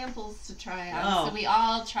of samples to try out. So we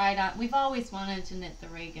all tried out. We've always wanted to knit the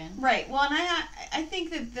Raglan. Right. Well, and I think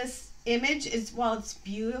that this image is, while it's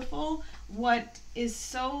beautiful, it's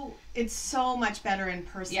so much better in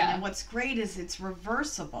person. Yeah. And what's great is it's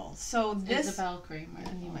reversible. So this Isabel Kramer.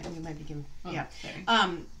 You might be giving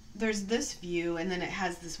Sorry. There's this view, and then it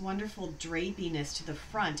has this wonderful drapiness to the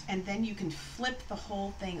front, and then you can flip the whole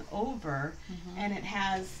thing over, and it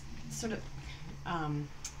has sort of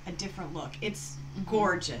a different look. It's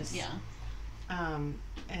gorgeous. Yeah.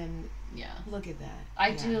 And look at that.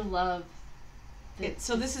 I do love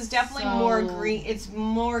so this is definitely more green. It's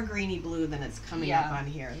more greeny blue than it's coming up on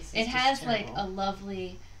here. It has like a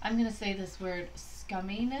lovely, I'm going to say this word,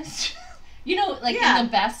 scumminess. You know, like in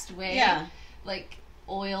the best way. Yeah. Like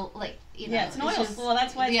oil, like, you know. Yeah, it's an oil. Well,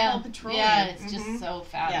 that's why it's called petroleum. Yeah, it's just so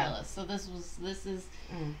fabulous. So this is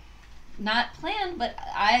not planned, but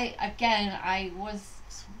I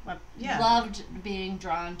loved being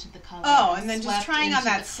drawn to the color. Oh, and then just trying on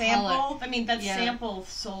that sample. I mean, that sample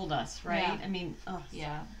sold us, right? Yeah. I mean, so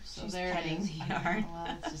she's there petting it is. the yarn.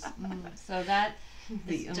 Well, it's just, so that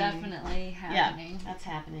is definitely happening. Yeah, that's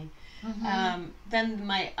happening. Then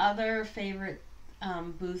my other favorite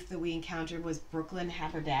booth that we encountered was Brooklyn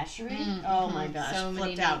Haberdashery. Oh my gosh, so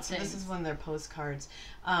flipped out. So this is one of their postcards.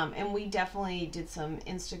 And we definitely did some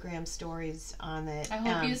Instagram stories on it. I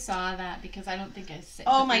hope you saw that, because I don't think I said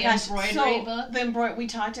embroidery book. We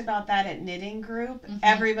talked about that at Knitting Group.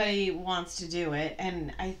 Everybody wants to do it,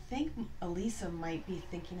 and I think Elisa might be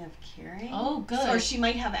thinking of carrying. Oh, good. Or she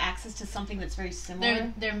might have access to something that's very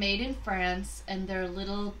similar. They're made in France, and they're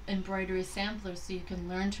little embroidery samplers, so you can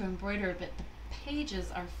learn to embroider, but the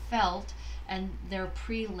pages are felt and they're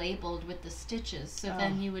pre-labeled with the stitches, so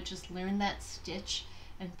then you would just learn that stitch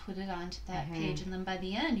and put it onto that page, and then by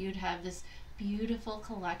the end you'd have this beautiful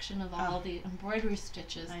collection of all the embroidery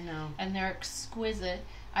stitches. I know, and they're exquisite.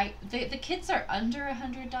 The kits are under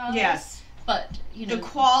 $100. Yes, but you know the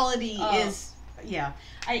quality is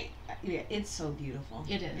it's so beautiful.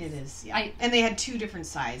 It is. It is. Yeah. And they had two different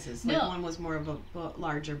sizes. Like one was more of a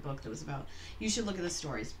larger book that was about. You should look at the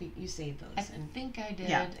stories. You saved those. I think I did.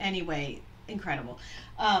 Yeah. Anyway, incredible.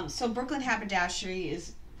 So Brooklyn Haberdashery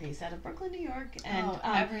is based out of Brooklyn, New York, and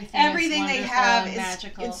everything they have is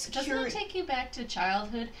magical. Doesn't it take you back to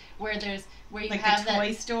childhood where you have the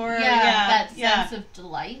toy store? That sense of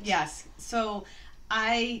delight. Yes. So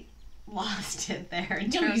I lost it there in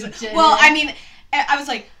No, terms you of. didn't. Well, I mean, I was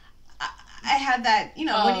like, I had that, you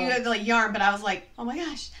know, when you had like yarn, but I was like, oh my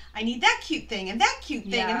gosh, I need that cute thing and that cute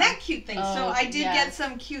thing and that cute thing. So I did get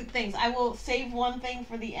some cute things. I will save one thing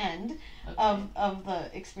for the end of the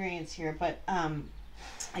experience here, but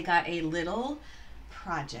I got a little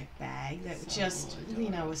project bag that just adorable. You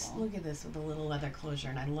know, was, look at this with a little leather closure,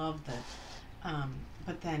 and I love the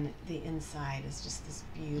but then the inside is just this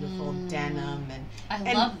beautiful denim, and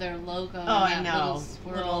I love their logo. Oh, I know.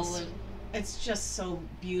 Little swirl. It's just so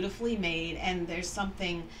beautifully made, and there's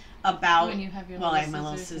something about when you have your I have my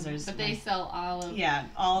little scissors, but they sell all of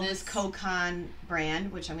all this Kokon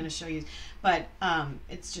brand, which I'm going to show you, but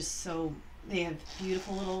it's just so. They have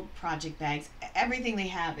beautiful little project bags. Everything they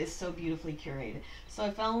have is so beautifully curated. So I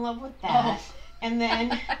fell in love with that. Oh. And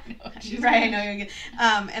then, I know you're good.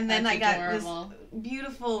 And then I got adorable. This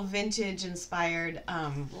beautiful vintage inspired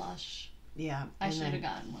blush. Yeah, I should have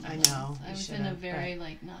gotten one. I know. I was in a very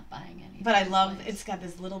like not buying anything. But I love it's got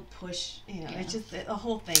this little push. You know, it's just the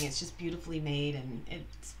whole thing. It's just beautifully made and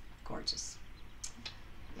it's gorgeous.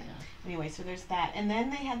 Yeah. Anyway, so there's that, and then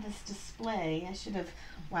they had this display. I should have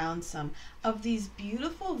wound some of these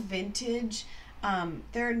beautiful vintage.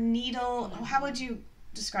 They're needle. How would you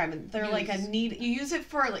describe it? They're like a needle. You use it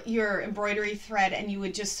for like your embroidery thread, and you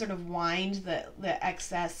would just sort of wind the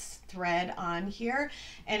excess thread on here,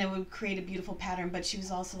 and it would create a beautiful pattern. But she was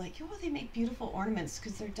also like, oh, they make beautiful ornaments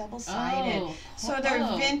because they're double-sided. So they're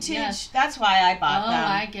vintage. Yes. That's why I bought them. Oh,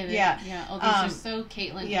 I get it. Yeah. Oh, these are so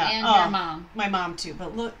Caitlin and your mom. My mom too.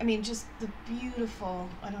 But look, I mean, just the beautiful.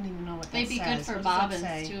 I don't even know what that says. They'd be good for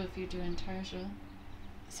bobbins too if you do intarsia.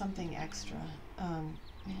 Something extra.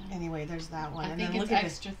 Anyway, there's that one. I and think then it's look at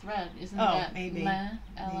extra thread, isn't that? Maybe.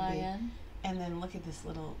 L-I-N. And then look at this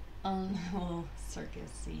little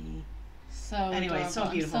circus-y. So anyway, adorable. so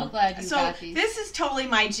beautiful. I'm so glad you got these. This is totally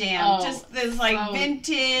my jam. Just this like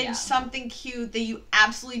vintage, something cute that you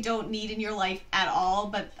absolutely don't need in your life at all.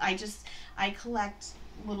 But I collect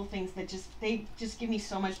little things that they just give me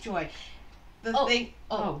so much joy.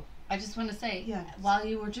 I just want to say, while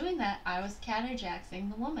you were doing that, I was Cady Jaxing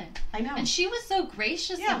the woman. I know. And she was so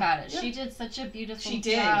gracious about it. Yeah. She did such a beautiful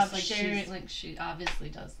job. Like she obviously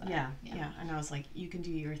does that. Yeah. And I was like, you can do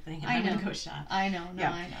your thing. And I'm going to go shop. I know.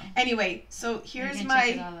 I know. Anyway, so here's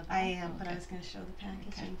my... I am, but I was going to show the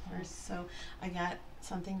packaging first. So I got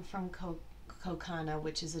something from Kokana,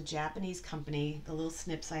 which is a Japanese company. The little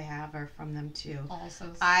snips I have are from them too. Also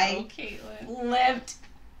so Caitlin lived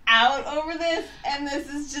out over this, and this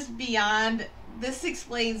is just beyond. This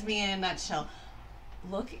explains me in a nutshell.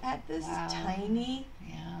 Look at this tiny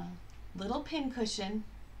little pin cushion,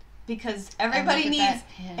 because everybody needs.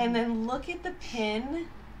 And then look at the pin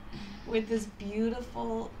with this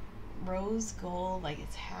beautiful rose gold, like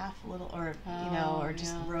it's half little, or or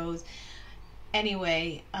just rose.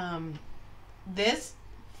 Anyway, this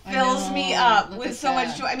fills me up with so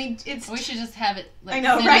much joy. I mean, we should just have it like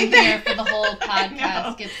right there for the whole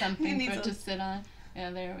podcast. Get something for it to sit on. Yeah,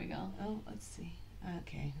 there we go. Oh, let's see.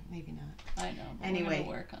 Okay, maybe not. I know. But we're gonna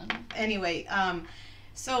work on it. Anyway,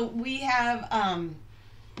 so we had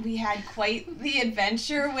quite the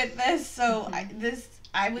adventure with this. So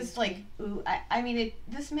I was like, ooh, I mean,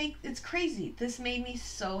 it's crazy. This made me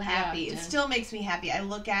so happy. It still makes me happy. I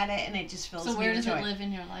look at it and it just fills me with joy. So where does it live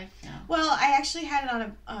in your life now? Well, I actually had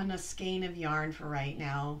it on a skein of yarn for right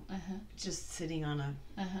now, just sitting on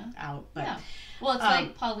out. But well, it's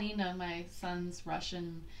like Paulina, my son's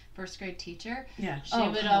Russian first grade teacher. Yeah, she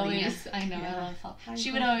would always. I know, I love Paul.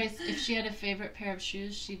 She would always, if she had a favorite pair of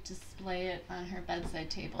shoes, she'd display it on her bedside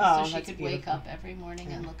table so she could wake up every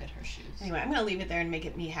morning and look at her shoes. Anyway, I'm gonna leave it there and make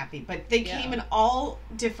it me happy. But they came in all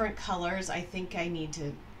different colors. I think I need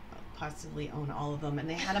to possibly own all of them. And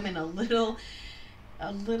they had them in a little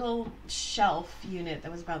shelf unit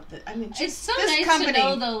that was about the. I mean, just it's so nice to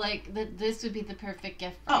know though, like that this would be the perfect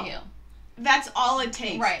gift for you. That's all it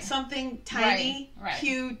takes. Right. Something tiny,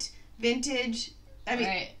 cute, vintage. I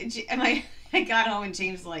mean, I got home and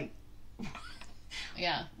James like.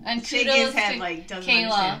 Yeah, and shaking his head like doesn't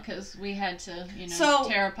Kayla, because we had to,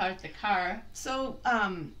 tear apart the car. So,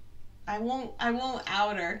 I won't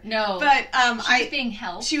out her. No, but she's being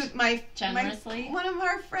helped. Generously. One of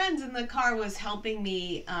our friends in the car was helping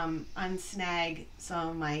me unsnag some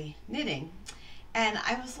of my knitting, and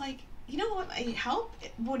I was like, you know what?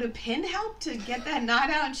 Would a pin help to get that knot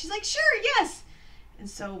out? And she's like, sure, yes. And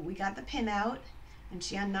so we got the pin out, and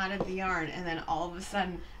she unknotted the yarn, and then all of a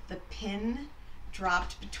sudden the pin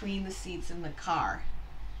dropped between the seats in the car,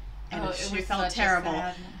 and she felt terrible.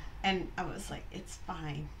 And I was like, it's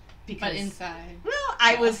fine. But inside. Well,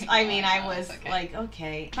 I was like,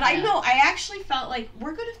 okay. But I know, I actually felt like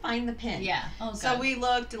we're going to find the pin. Yeah. Oh, so we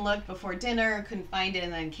looked and looked before dinner, couldn't find it,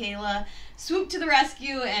 and then Kayla swooped to the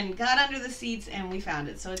rescue and got under the seats, and we found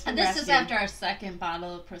it. So it's been rescued. This is after our second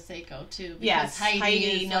bottle of Prosecco, too. Yes,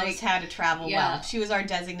 Heidi knows how to travel well. She was our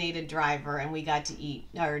designated driver, and we got to eat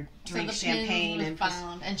or drink champagne. And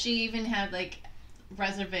found. And she even had, like,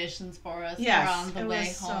 reservations for us on the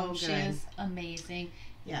way home. So she is amazing.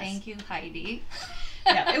 Yes. Thank you, Heidi.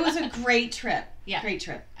 Yeah, it was a great trip. Yeah, great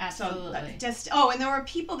trip. Absolutely. So, and there were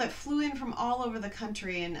people that flew in from all over the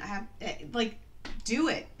country and do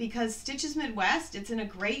it because Stitches Midwest. It's in a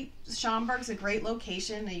great Schaumburg's a great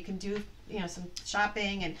location. And you can do some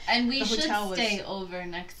shopping and we should stay over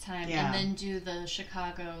next time and then do the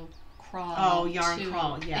Chicago crawl. Oh, yarn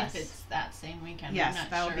crawl. Yes, if it's that same weekend. Yes, I'm not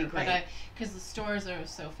that would be great. Because the stores are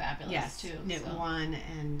so fabulous too. Knit One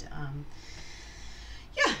and.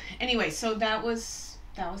 Yeah. Anyway, so that was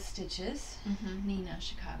Stitches. Mm-hmm. Nina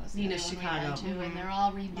Chicago's Chicago, too, and they're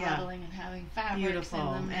all remodeling and having fabrics in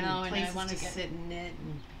them now, and places I want to sit and knit.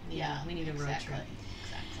 And, we need a road trip.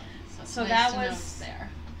 Exactly. So that was there.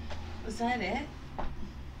 Was that it?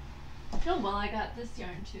 Oh well, I got this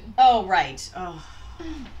yarn too. Oh right. Oh,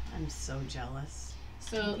 I'm so jealous.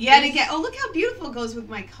 So yet again. Oh, look how beautiful it goes with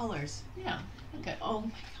my colors. Yeah. Okay. Oh my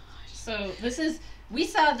gosh. So we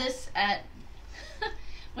saw this at.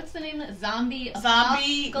 What's the name of it? Zombie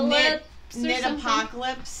Knit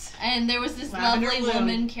Apocalypse. And there was this lovely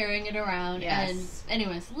woman carrying it around. Yes. And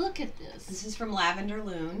anyways, look at this. This is from Lavender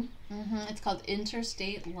Lune. Mm-hmm. It's called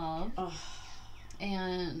Interstate Love. Oh.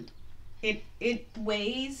 And it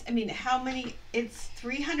weighs, how many? It's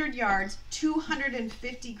 300 yards,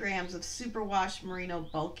 250 grams of superwash merino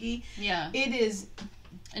bulky. Yeah. It is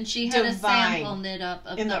And she had a sample knit up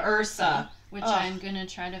of in the Ursa. Which I'm going to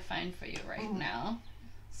try to find for you right now.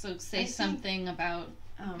 So say something about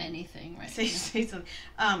anything right now. Say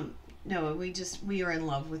something. No, we are in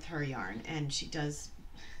love with her yarn, and she does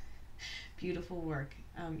beautiful work.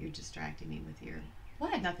 You're distracting me with your...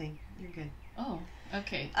 What? Nothing. You're good. Oh,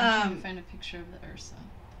 okay. I'm trying to find a picture of the Ursa.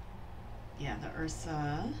 Yeah, the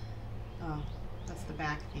Ursa. Oh, that's the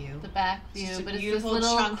back view. The back view, but it's this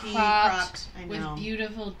little chunky, cropped I know. with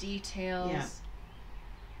beautiful details. Yeah.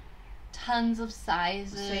 Tons of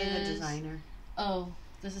sizes. Say the designer. Oh,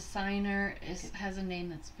 the designer has a name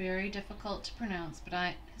that's very difficult to pronounce, but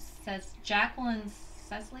it says Jacqueline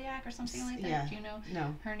Cesliak or something like that. Yeah. Do you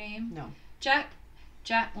know her name? No.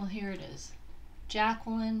 Well, here it is.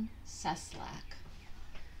 Jacqueline Cesliak.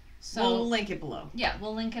 So we'll link it below. Yeah,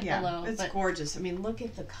 we'll link it below. It's gorgeous. Look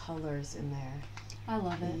at the colors in there. I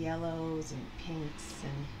love it. The yellows and pinks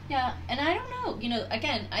and... Yeah, and I don't know.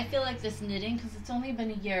 Again, I feel like this knitting, because it's only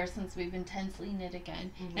been a year since we've intensely knit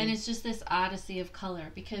again, and it's just this odyssey of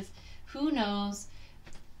color, because who knows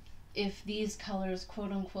if these colors,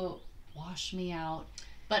 quote-unquote, wash me out.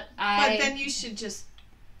 But then you should just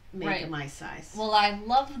make my size. Well, I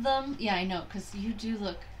love them. Yeah, I know, because you do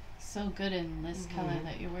look so good in this color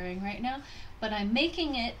that you're wearing right now. But I'm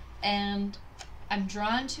making it, and... I'm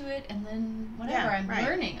drawn to it, and then whatever, I'm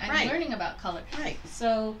learning. I'm learning about color. Right.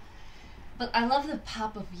 So, but I love the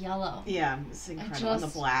pop of yellow. Yeah, it's incredible. And the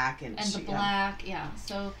black. And the black, yeah.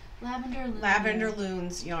 So, Lavender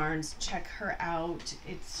Lune's yarns. Check her out.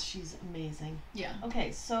 She's amazing. Yeah.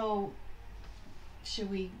 Okay, so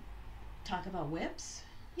should we talk about whips?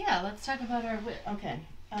 Yeah, let's talk about our whip. Okay.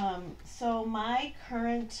 So my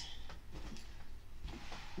current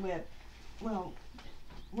whip,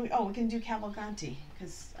 we can do Cavalgante,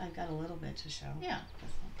 because I've got a little bit to show. Yeah.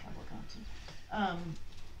 Cavalgante.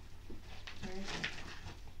 Where is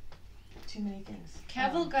it? Too many things.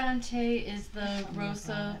 Cavalgante is the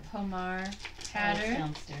Rosa Pomar pattern. It's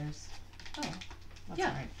downstairs. Oh. That's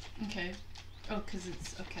all right. Okay. Oh, because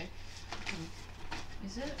it's, okay.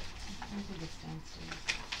 Is it? I think it's downstairs.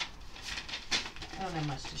 I don't have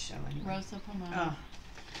much to show anyway. Rosa Pomar. Oh.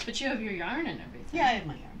 But you have your yarn and everything. Yeah, I have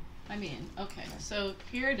my yarn. Okay, so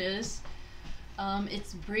here it is.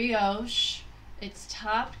 It's brioche, it's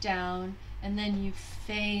top down, and then you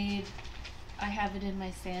fade. I have it in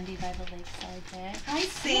my Sandy by the Lakeside bag. Hi,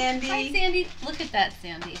 Sandy. Hi, Sandy. Look at that,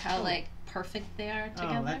 Sandy, how perfect they are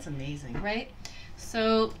together. Oh, that's amazing. Right?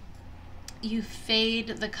 So you fade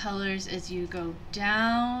the colors as you go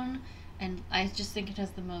down, and I just think it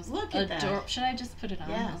has the most adorable... Should I just put it on?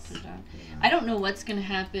 Yes. I'll put it on. I don't know what's going to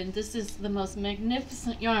happen. This is the most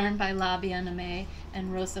magnificent yarn by Aimee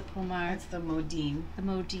and Rosa Pomar. That's the Modim. The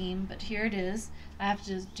Modim, but here it is. I have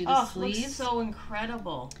to do the sleeves. It looks so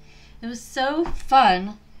incredible. It was so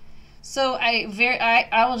fun. So I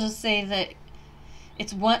will just say that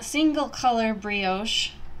it's one single color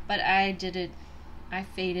brioche But I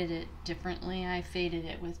faded it differently. I faded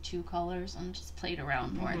it with 2 colors and just played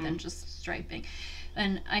around more than just striping.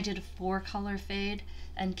 And I did a 4-color fade,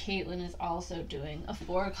 and Caitlin is also doing a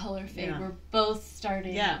 4-color fade. Yeah. We're both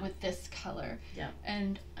starting with this color. Yeah.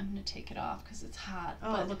 And I'm going to take it off because it's hot.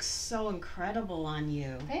 Oh, it looks so incredible on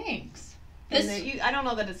you. Thanks. I don't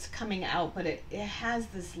know that it's coming out, but it has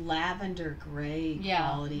this lavender gray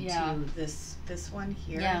quality to this one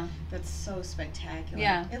here. That's so spectacular.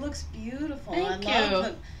 Yeah. It looks beautiful. Thank you. I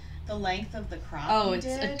love the length of the crop. Oh, it's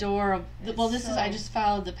adorable. Well, this is, I just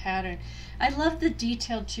followed the pattern. I love the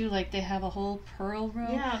detail too, like they have a whole purl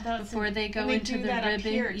row before they go into the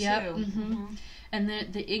ribbing. Yep. Too. And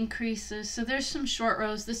the increases. So there's some short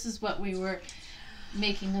rows. This is what we were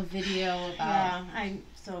making a video about. Yeah,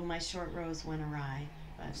 so my short rows went awry.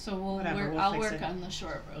 But so I'll work on the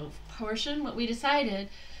short row portion. What we decided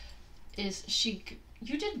is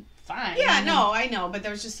you did fine. Yeah, I know, but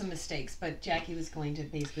there was just some mistakes. But Jackie was going to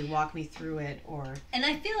basically walk me through it, and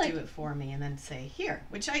I feel like do it for me, and then say here,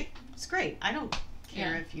 which it's great. I don't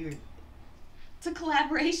care if you're. It's a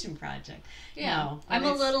collaboration project. Yeah, no, I'm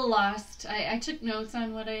a little lost. I took notes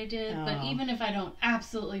on what I did, but even if I don't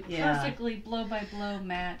absolutely perfectly blow by blow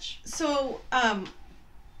match. So,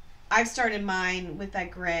 I've started mine with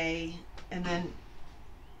that gray, and then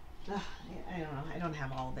I don't know. I don't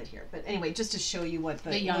have all of it here, but anyway, just to show you what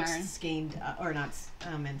the yarn looks skeined or not.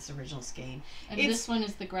 It's original skein. And this one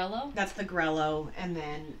is the grello. That's the grello, and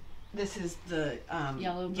then this is the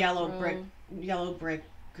yellow brick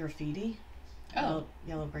graffiti. Oh,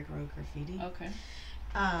 yellow brick road graffiti. Okay.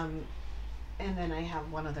 And then I have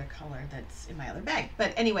one other color that's in my other bag.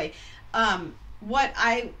 But anyway, what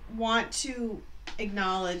I want to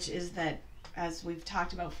acknowledge is that, as we've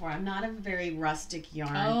talked about before, I'm not a very rustic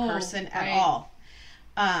yarn person at all.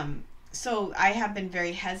 So I have been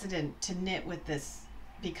very hesitant to knit with this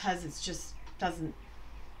because it's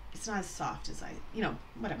not as soft as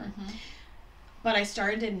whatever. But I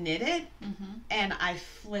started to knit it, and I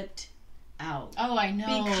flipped out. Oh, I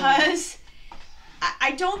know. Because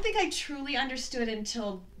I don't think I truly understood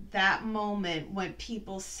until that moment when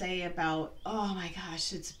people say about, oh my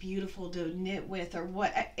gosh, it's beautiful to knit with, or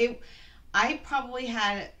what. I probably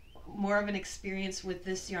had more of an experience with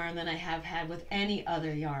this yarn than I have had with any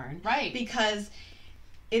other yarn. Right. Because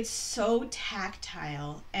it's so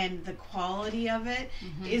tactile, and the quality of it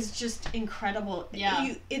is just incredible.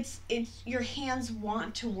 Yeah. It's your hands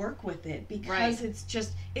want to work with it because it's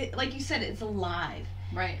just like you said, it's alive.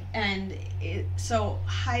 Right. And so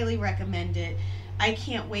highly recommend it. I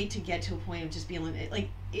can't wait to get to a point of just being like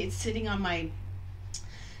it's sitting on my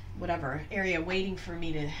whatever area waiting for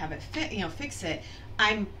me to have it fix it.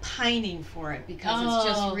 I'm pining for it because it's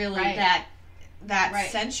just really that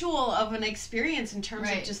sensual of an experience in terms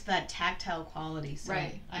of just that tactile quality. So,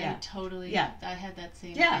 I totally I had that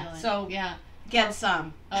same feeling. So get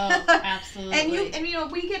some. Oh, absolutely.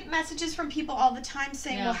 and we get messages from people all the time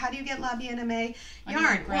saying, well, how do you get La Bien-Aimée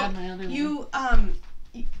yarn? Grab my other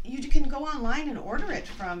you can go online and order it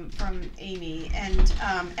from Aimee,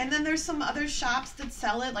 and then there's some other shops that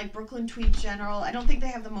sell it, like Brooklyn Tweed General. I don't think they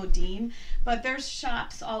have the Modim, but there's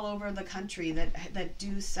shops all over the country that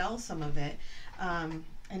do sell some of it.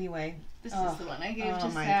 Anyway, this is the one I gave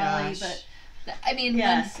to Sally. Gosh. But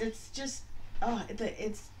it's just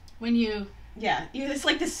it's when you it's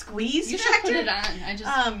like the squeeze you factor. You should put it on. I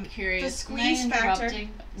just curious. The squeeze factor,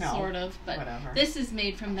 sort of, but whatever. This is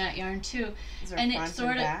made from that yarn too, and it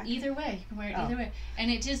sort of either way. You can wear it either way,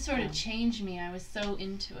 and it did sort of change me. I was so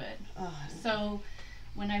into it. So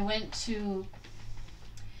when I went to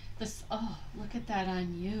this, look at that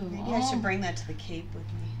on you. Maybe I should bring that to the Cape with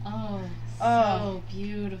me. So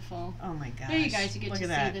beautiful. Oh my gosh. There you guys, you get to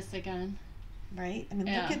see this again. Right? I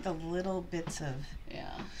mean, look at the little bits of... Yeah.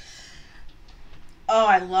 Oh,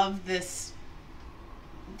 I love this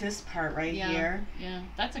part right here. Yeah,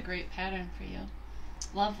 that's a great pattern for you.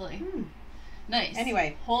 Lovely. Nice.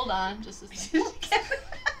 Anyway. Hold on just a second.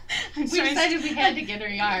 We decided we had to get her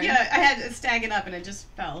yarn. Yeah, I had to stag it up and it just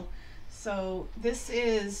fell. So this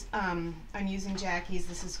is, I'm using Jackie's.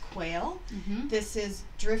 This is Quail. This is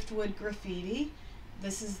Driftwood Graffiti.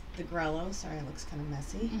 This is the Grello. Sorry, it looks kind of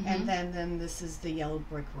messy. And then this is the Yellow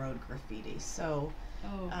Brick Road Graffiti. So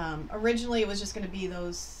originally it was just going to be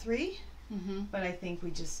those three, but I think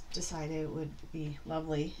we just decided it would be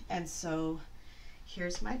lovely. And so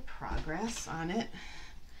here's my progress on it.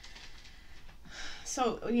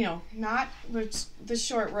 So, not the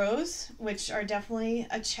short rows, which are definitely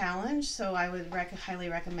a challenge. So I would highly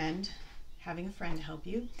recommend having a friend help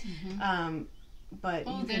you. But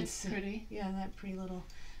you can that's pretty. Yeah, that pretty little.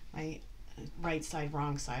 My right side,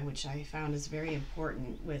 wrong side, which I found is very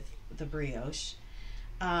important with the brioche.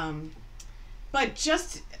 But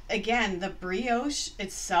just, again, the brioche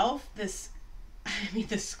itself, the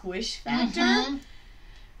squish factor,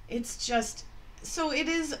 it's just, so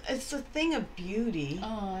it's a thing of beauty.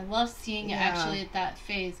 Oh, I love seeing it actually at that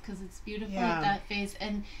phase, because it's beautiful at that phase.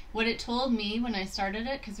 And what it told me when I started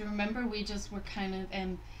it, because remember we just were kind of,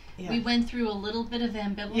 we went through a little bit of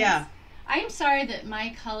ambivalence. Yeah. I'm sorry that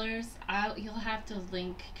my colors, you'll have to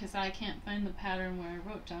link, because I can't find the pattern where I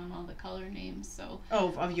wrote down all the color names. So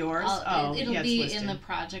of yours? It'll be listed in the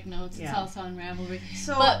project notes. Yeah. It's also on Ravelry.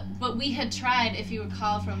 So, but we had tried, if you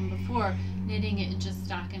recall from before, knitting it in just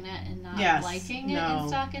stockinette and not liking it in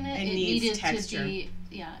stockinette. It needed texture. To be,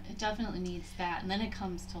 it definitely needs that, and then it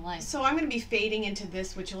comes to life. So I'm going to be fading into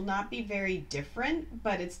this, which will not be very different,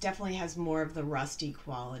 but it definitely has more of the rusty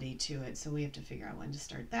quality to it, so we have to figure out when to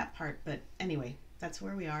start that part. But anyway, that's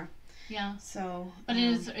where we are. Yeah. So, but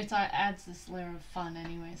it adds this layer of fun,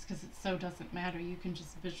 anyways, because it so doesn't matter. You can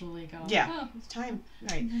just visually go. Yeah, it's time.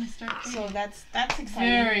 Right. I'm gonna start. So that's exciting.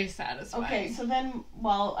 Very satisfying. Okay, so then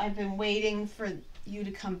while I've been waiting for you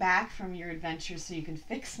to come back from your adventure so you can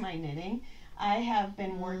fix my knitting, I have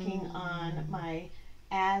been working on my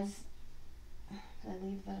As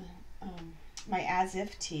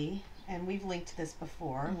If tee, and we've linked this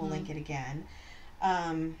before. We'll link it again.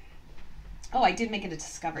 I did make it a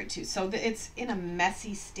discovery too. So it's in a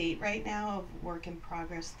messy state right now of work in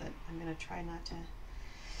progress that I'm going to try not to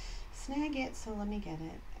snag it. So let me get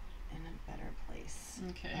it in a better place.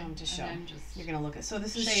 Okay. To show. You're going to look at. So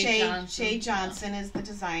this is Shay Johnson is the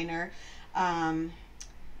designer. I'm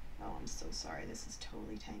so sorry. This is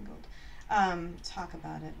totally tangled. Talk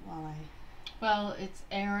about it while I... Well, it's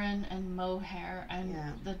Aran and mohair, and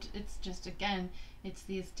it's just, again, it's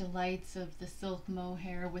these delights of the silk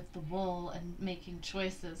mohair with the wool and making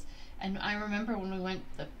choices. And I remember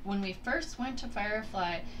when we first went to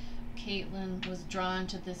Firefly, Caitlin was drawn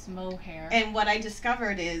to this mohair. And what I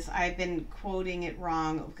discovered is I've been quoting it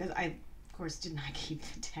wrong, because I, of course, did not keep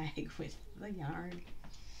the tag with the yarn.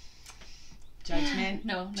 Judgment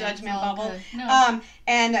bubble. No.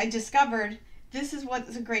 And I discovered, this is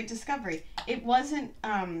what's a great discovery. It wasn't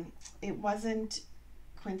Shibui.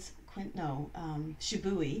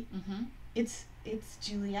 It's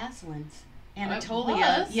Julie Asselin's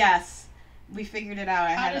Anatolia. Yes. We figured it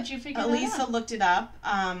out. How did you figure it out? Elisa looked it up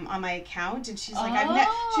on my account, and she's like,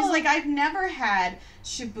 I've never had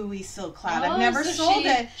Shibui silk cloud. I've never sold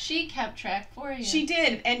it. She kept track for you. She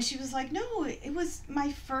did, and she was like, no, it was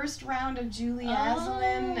my first round of Julie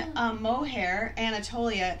Asselin mohair,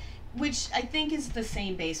 Anatolia, which I think is the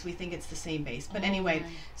same base. We think it's the same base. But anyway,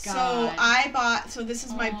 so I bought, so this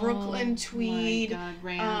is my Brooklyn tweed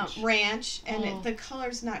ranch, and the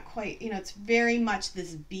color's not quite, it's very much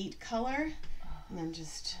this beet color.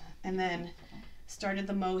 And then started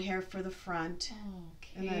the mohair for the front.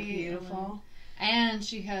 Isn't that beautiful? And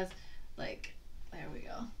she has, there we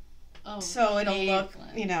go. So it'll look,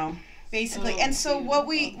 basically. And so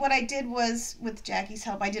what I did was, with Jackie's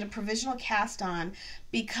help, I did a provisional cast on,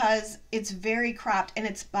 because it's very cropped and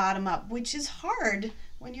it's bottom up, which is hard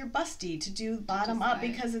when you're busty to do bottom up,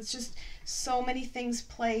 because it's just so many things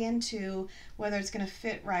play into whether it's going to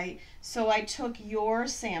fit right. So I took your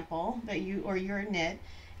sample or your knit,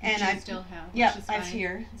 and I still have. Yeah, it's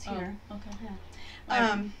here. It's here. Okay.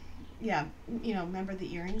 Yeah. Remember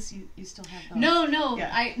the earrings? You still have those? No.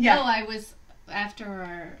 Yeah. I was after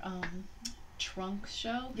our trunk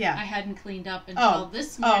show. Yeah. I hadn't cleaned up until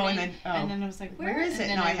this morning. And then I was like, where is it?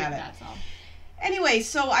 No, I have it. That's all. Anyway,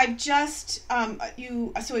 so I just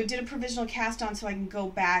so I did a provisional cast on so I can go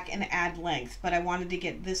back and add length, but I wanted to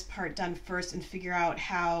get this part done first and figure out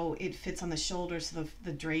how it fits on the shoulder so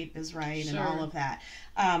the drape is right and all of that.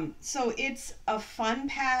 So it's a fun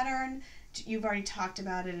pattern. You've already talked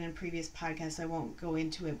about it in a previous podcast. I won't go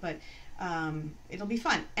into it, but it'll be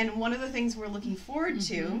fun. And one of the things we're looking forward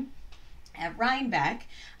to at Rhinebeck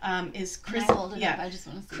is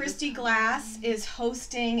Christy Glass is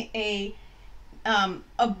hosting a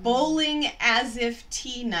bowling as if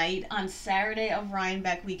tea night on Saturday of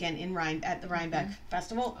Rhinebeck weekend at the Rhinebeck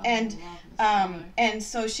Festival, and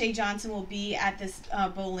so Shay Johnson will be at this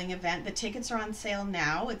bowling event. The tickets are on sale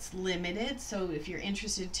now. It's limited, so if you're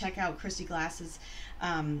interested, check out Christy Glass's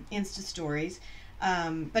Insta stories.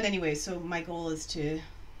 But anyway, so my goal is to,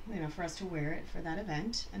 for us to wear it for that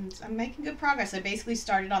event, and I'm making good progress. I basically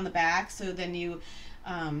started on the back, so then you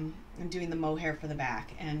I'm doing the mohair for the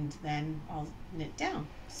back, and then I'll knit down.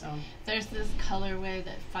 So there's this colorway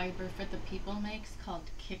that Fibre for the People makes called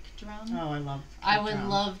Kick Drum. Oh, I love Kick I would Drum.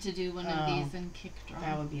 love to do one of these in Kick Drum.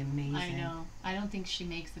 That would be amazing. I know. I don't think she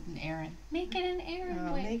makes it an Aran. Make it an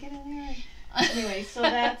Aran. Make it an Aran. Anyway, so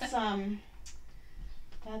that's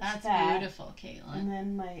that. Beautiful, Caitlin. And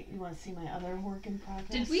then you want to see my other work in progress?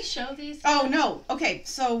 Did we show these? Oh, no. Okay,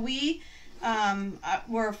 so we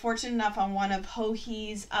were fortunate enough on one of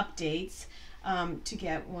Ho-Hee's updates to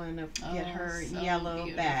get her so yellow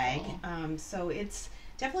beautiful. bag. So it's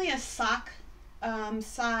definitely a sock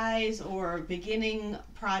size or beginning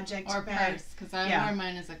project or bag. purse, because I wear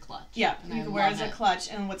mine as a clutch. Yeah, and you can wear it as a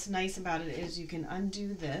clutch, and what's nice about it is you can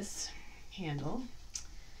undo this handle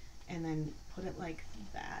and then put it like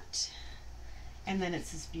that, and then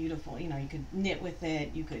it's this beautiful, you could knit with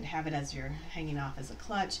it, you could have it as you're hanging off as a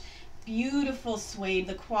clutch. Beautiful suede.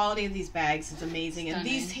 The quality of these bags is amazing. Stunning. And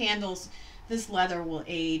these handles, this leather will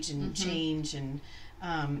age and change, and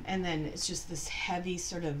then it's just this heavy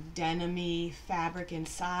sort of denim-y fabric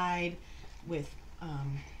inside with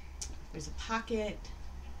there's a pocket,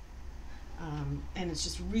 and it's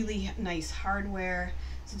just really nice hardware.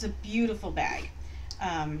 So it's a beautiful bag.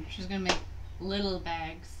 She's gonna make little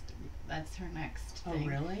bags. That's her next thing. Oh,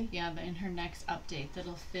 really? Yeah, but in her next update,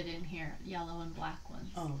 that'll fit in here, yellow and black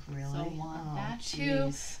ones. Oh, really? So want that geez.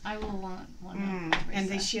 too. I will want one.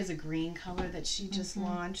 And she has a green color that she just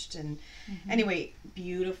launched. And anyway,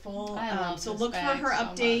 beautiful. I love so this look for bag her so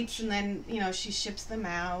updates, much. and then she ships them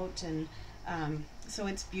out, and so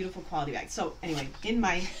it's beautiful quality bag. So anyway, in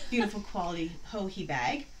my beautiful quality Ho-Hee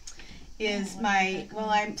bag is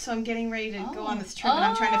I'm getting ready to go on this trip, and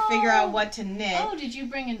I'm trying to figure out what to knit. Oh, did you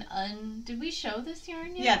bring did we show this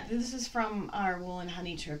yarn yet? Yeah, this is from our Wool and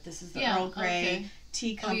Honey trip. This is the Earl Grey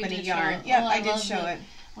Tea Company yarn. Yeah, I did show it.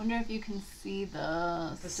 Wonder if you can see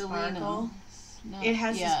the sparkle. No. It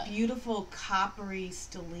has this beautiful coppery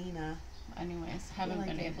stellina. Anyways, haven't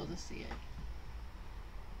been able to see it.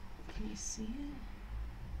 Can you see it?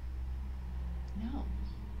 No.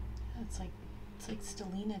 It's like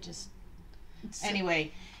stellina just.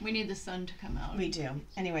 Anyway, we need the sun to come out. We do.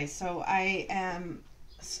 Anyway, so I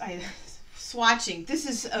swatching. This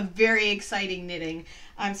is a very exciting knitting.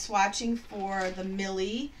 I'm swatching for the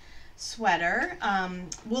Millie sweater,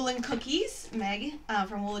 Woolen Cookies, Meg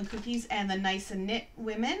from Woolen Cookies, and the Nice and Knit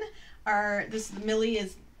Women are. The Millie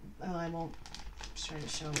is. Oh, I won't try to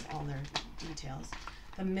show all their details.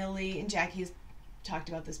 The Millie, and Jackie has talked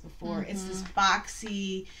about this before. It's this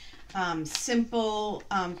boxy, simple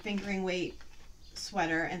fingering weight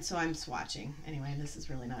sweater, and so I'm swatching. Anyway, this is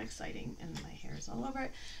really not exciting, and my hair is all over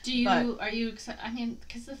it. Are you excited? I mean,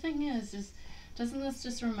 because the thing is doesn't this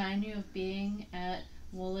just remind you of being at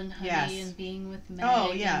Wool and Honey and being with Meg?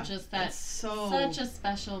 Oh, yeah. And just that, such a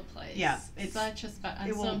special place. Yeah. It's such a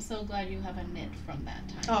I'm so glad you have a knit from that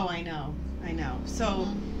time. Oh, I know. So,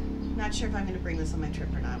 not sure if I'm going to bring this on my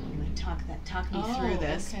trip or not. We're going to talk me through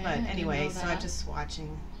this. Okay. But anyway, so I'm just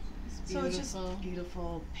swatching. So it's just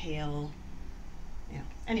beautiful, pale. Yeah.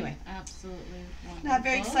 Anyway. Absolutely wonderful. Not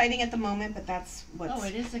very exciting at the moment, but that's what's... Oh,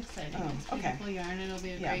 it is exciting. It's beautiful yarn. It'll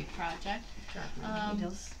be a great project.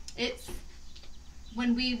 It's...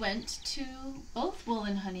 When we went to both Wool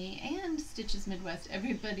and Honey and Stitches Midwest,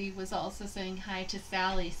 everybody was also saying hi to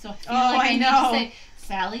Sally. So I feel like I need to say,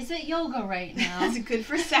 Sally's at yoga right now. It's good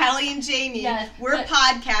for Sally and Jamie. Yes, we're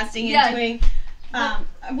podcasting and doing...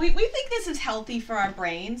 we think this is healthy for our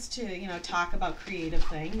brains to talk about creative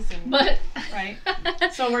things right.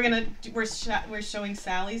 So we're showing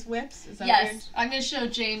Sally's whips. Is that weird? I'm gonna show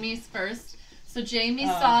Jamie's first. So Jamie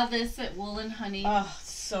saw this at Wool and Honey. Oh,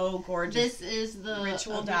 so gorgeous! This is the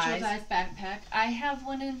Ritual Dyes backpack. I have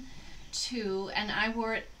one in too, and I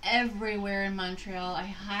wore it everywhere in Montreal.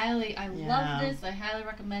 I love this. I highly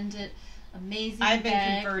recommend it. Amazing I've been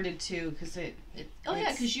bag. converted too because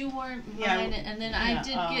because you wore mine, and then I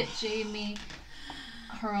did get Jamie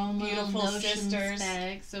her own beautiful little sisters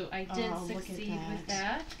bag, so I did succeed with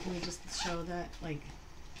that. Can we just show that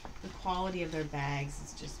the quality of their bags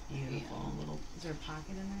is just beautiful. Is there a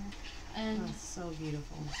pocket in there? And it's so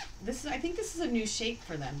beautiful. I think this is a new shape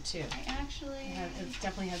for them too. It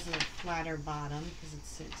definitely has a flatter bottom because it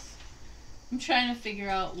sits. I'm trying to figure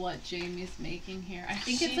out what Jamie's making here. I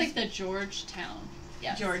think it's like the Georgetown.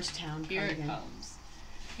 Yes. Georgetown. Here it comes.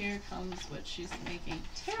 Here comes what she's making.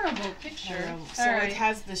 Terrible picture. So it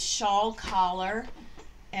has the shawl collar,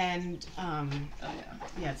 and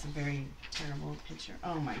it's a very terrible picture.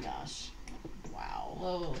 Oh my gosh! Wow.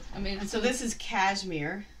 Whoa. I mean, and so this is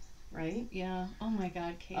cashmere, right? Yeah. Oh my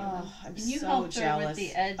God, Caitlin. Oh, I'm so jealous. Her with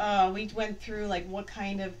the edge. We went through what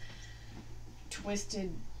kind of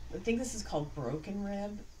twisted, I think this is called broken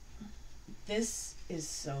rib. This is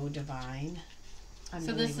so divine.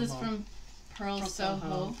 So this is from Pearl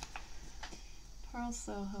Soho. Pearl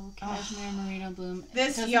Soho, Cashmere Merino Bloom.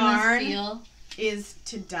 This yarn is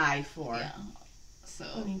to die for. Yeah. So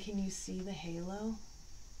I mean, can you see the halo?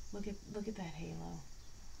 Look at that halo.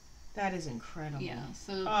 That is incredible. Yeah.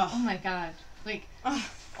 So oh my God. Like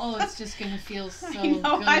it's just gonna feel so good.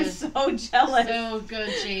 I'm so jealous. So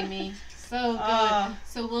good, Jamie. So good.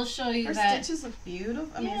 So we'll show you her that. Stitches look beautiful.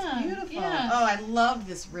 I mean, Yeah, it's beautiful. yeah. Oh, I love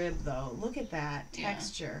this rib though. Look at that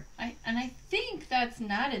texture. I think that's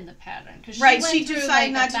not in the pattern because she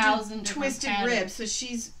decided like not to do twisted ribs. So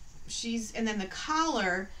she's and then the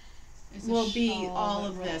collar will be all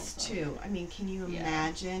of this too. I mean, can you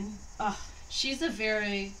imagine? Oh, she's a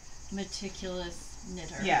very meticulous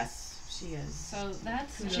knitter. Yes, she is. So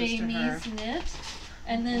that's Jamie's knit,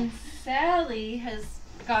 and then Sally has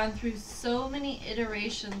gone through so many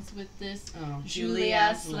iterations with this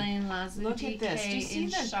Julia Asselin Lazuli. Look at this. Do you see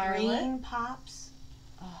the green pops?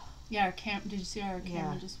 Oh. Yeah, did you see our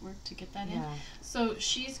camera just worked to get that in? So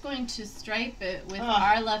she's going to stripe it with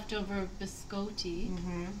our leftover biscotti.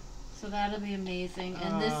 So that'll be amazing.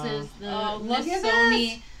 And this is the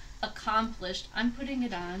Missoni Accomplished. I'm putting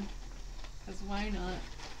it on, because why not?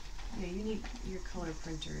 Yeah, you need your color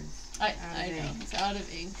printers. I know, it's out of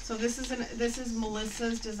ink. So this is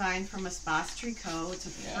Melissa's design from Espace Tricot. It's a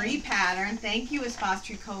free pattern. Thank you, Espace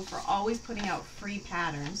Tricot, for always putting out free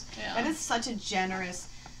patterns. That is such a generous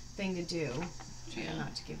thing to do. Try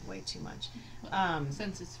not to give away too much.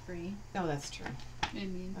 Since it's free. Oh, that's true. I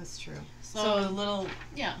mean, that's true. So a little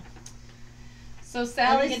So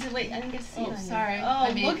Sally. I didn't get to see it. Sorry. Oh,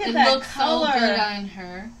 I mean, look at it that looks color. so good on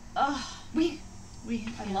her. Oh,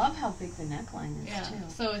 I love how big the neckline is too.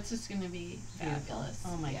 So it's just gonna be fabulous.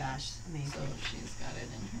 Oh my gosh, amazing. So she's got it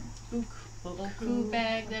in her Boku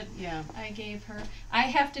bag that I gave her. I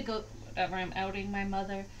have to go. Whatever. I'm outing my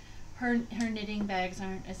mother. Her knitting bags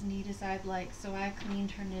aren't as neat as I'd like, so I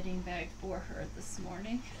cleaned her knitting bag for her this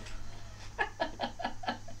morning.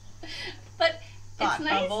 But it's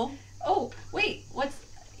nice. Bubble. Oh wait,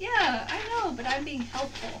 I know, but I'm being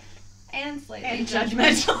helpful and slightly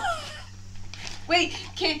judgmental. Wait,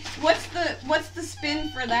 what's the spin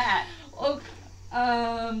for that? Oh,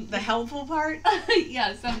 the helpful part?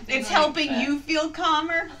 Yeah, something. It's like helping you feel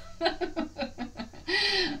calmer. Okay.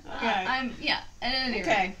 At any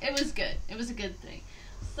rate, it was good. It was a good thing.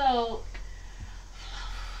 So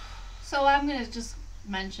I'm gonna just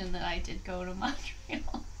mention that I did go to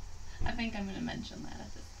Montreal. I think I'm gonna mention that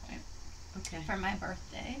at this point. Okay. For my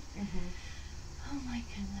birthday. Oh my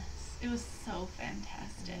goodness. It was so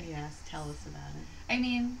fantastic. Yes, tell us about it. I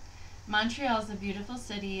mean, Montreal's a beautiful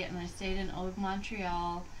city, and I stayed in Old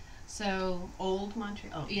Montreal. So Old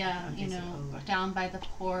Montreal? Oh, yeah, down by the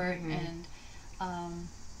port, and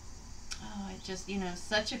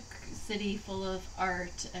such a city full of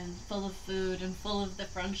art and full of food and full of the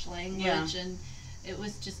French language, and it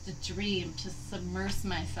was just a dream to submerge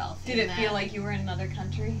myself in that. Did it feel like you were in another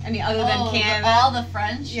country? I mean, other than Canada? All the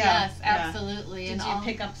French? Yes, absolutely. Did you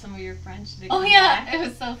pick up some of your French? It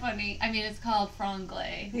was so funny. I mean, it's called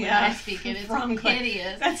franglais when I speak it. It's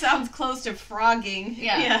hideous. That sounds close to frogging.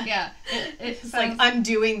 Yeah. It's like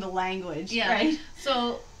undoing the language, right?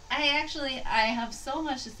 So I have so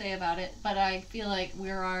much to say about it, but I feel like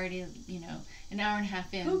we're already, an hour and a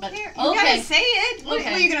half in. Who cares? You gotta say it.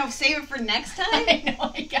 Okay. Are you gonna save it for next time? I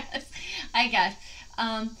know, I guess.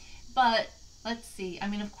 But let's see. I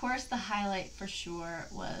mean, of course, the highlight for sure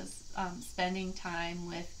was spending time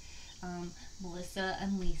with Melissa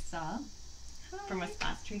and Lisa from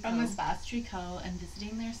Espace Tricot and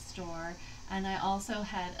visiting their store. And I also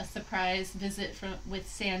had a surprise visit with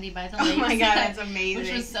Sandy by the Lakes. Oh my God, that's amazing.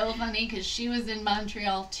 Which was so funny because she was in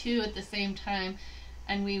Montreal too at the same time.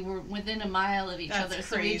 And we were within a mile of each other.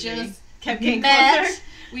 So we just kept getting closer.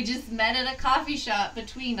 We just met at a coffee shop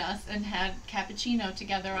between us and had cappuccino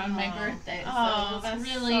together on my birthday. So it was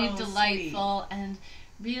really delightful. Sweet. And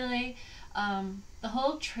really, the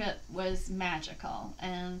whole trip was magical.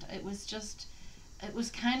 And it was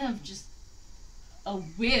kind of just a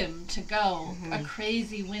whim to go, a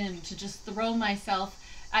crazy whim to just throw myself.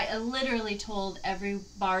 I literally told every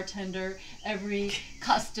bartender, every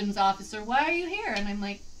customs officer, "Why are you here?" And I'm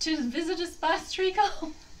like, "To visit Espace Tricot."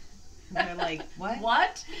 And they're like, "What?"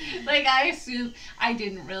 What? Like, I assume, I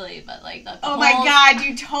didn't really, but like the Oh my God,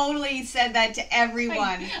 you totally said that to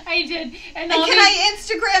everyone. I did. And can I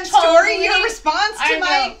Instagram story your response to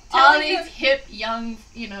my all these hip young,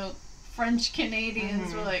 French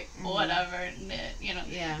Canadians were like, whatever, knit,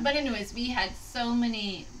 Yeah. But anyways, we had so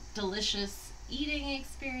many delicious eating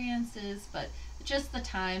experiences, but just the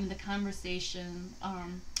time, the conversation.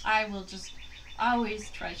 I will just always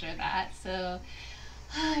treasure that. So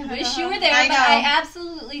I wish you were there, but I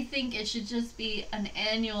absolutely think it should just be an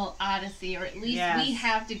annual odyssey, or at least we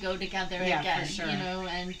have to go together again, for sure. You know,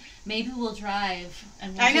 and maybe we'll drive,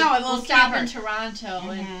 and we'll stop in Toronto,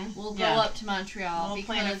 and we'll go up to Montreal. We'll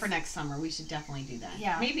plan it for next summer. We should definitely do that.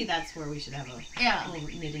 Yeah. Maybe that's where we should have a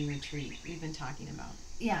little knitting retreat we've been talking about.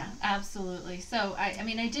 Yeah, absolutely. So,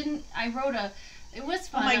 I wrote it was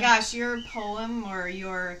fun. Oh my gosh, your poem,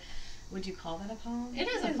 or would you call that a poem? It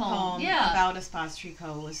is a poem. Yeah. About Espace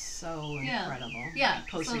Tricot was so incredible. Yeah. I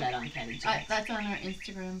posted that on Cady Jax. That's on our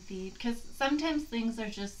Instagram feed, because sometimes things are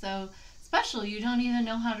just so special you don't even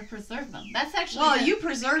know how to preserve them. That's actually you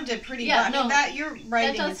preserved it pretty well. I mean, that your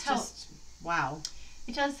writing is help. Just wow.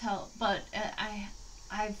 It does help, but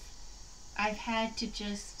I've had to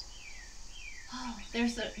just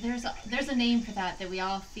there's a name for that we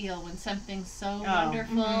all feel when something's so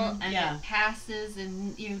wonderful and it passes,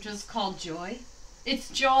 and you just, it's called joy. It's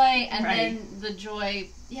joy, and then the joy,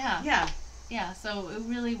 yeah. So it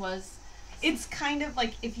really was. It's kind of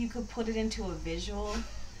like, if you could put it into a visual,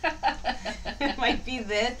 it might be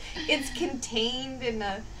this. It's contained in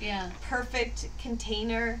a perfect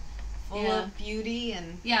container full of beauty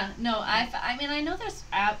and I know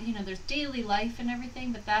there's daily life and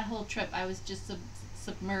everything, but that whole trip I was just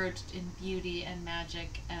submerged in beauty and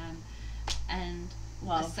magic and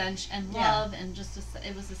love and just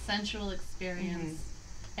it was a sensual experience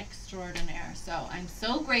extraordinaire. So I'm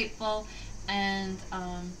so grateful, and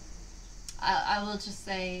I will just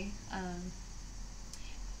say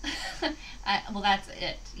that's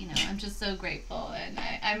it. You know, I'm just so grateful, and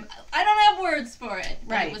I don't have words for it.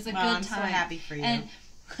 But it was a good time. I'm so happy for you. And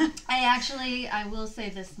I will say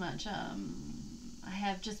this much. I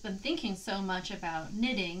have just been thinking so much about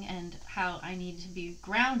knitting and how I need to be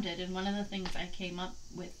grounded. And one of the things I came up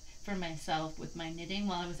with for myself with my knitting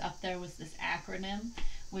while I was up there was this acronym,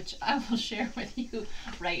 which I will share with you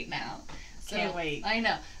right now. Can't wait. I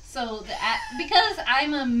know. So because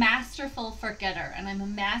I'm a masterful forgetter, and I'm a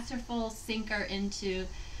masterful sinker into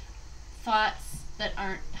thoughts that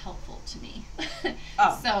aren't helpful to me.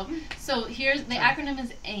 So here's the acronym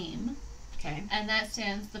is AIM. Okay. And that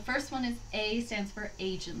the first one is A, stands for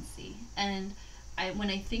agency. And when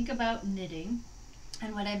I think about knitting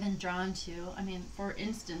and what I've been drawn to, I mean, for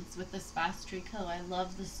instance, with the Espace Tricot, I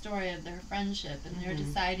love the story of their friendship, and they're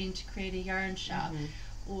deciding to create a yarn shop.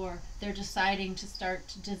 Or they're deciding to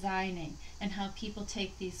start designing, and how people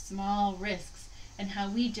take these small risks, and how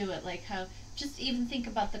we do it, like how, just even think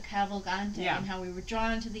about the Cavalgante and how we were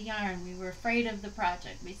drawn to the yarn, we were afraid of the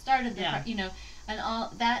project, we started the and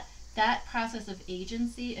all that process of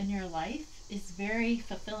agency in your life is very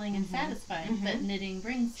fulfilling and satisfying that knitting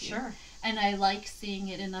brings you. Sure. And I like seeing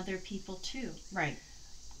it in other people too. Right.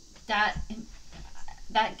 That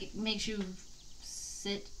makes you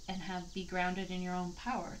sit and be grounded in your own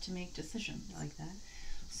power to make decisions. I like that.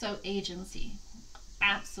 So agency,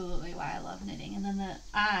 absolutely why I love knitting. And then the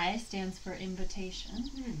I stands for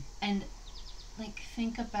invitation. And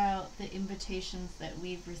think about the invitations that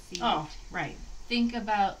we've received. Oh, right. Think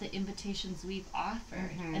about the invitations we've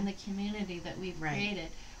offered and the community that we've created.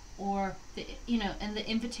 Or and the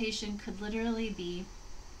invitation could literally be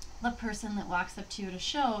the person that walks up to you at a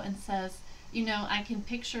show and says, I can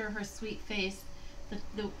picture her sweet face.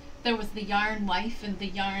 There was the yarn wife and the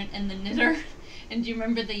knitter, and do you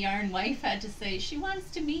remember the yarn wife had to say she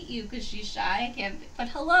wants to meet you because she's shy, but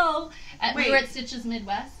hello. We were at Stitches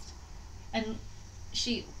Midwest, and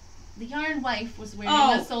the yarn wife was wearing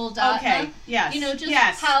a soldata. Okay.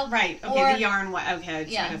 Yes. How right. Okay. The yarn wife. Okay.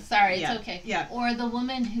 It's okay. Yeah. Or the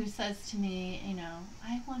woman who says to me,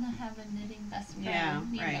 I want to have a knitting best friend.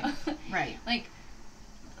 Yeah. Right. Right.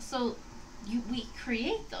 So. We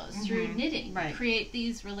create those through knitting. Right. Create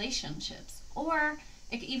these relationships, or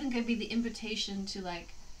it even could be the invitation to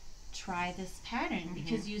try this pattern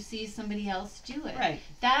because you see somebody else do it. Right.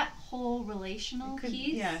 That whole relational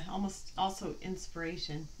piece. Yeah, almost also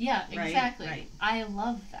inspiration. Yeah, exactly. Right. I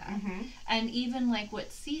love that. And even what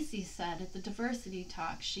Cece said at the diversity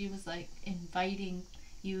talk, she was inviting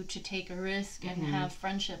you to take a risk and have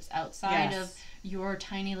friendships outside of your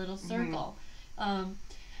tiny little circle.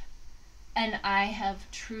 And I have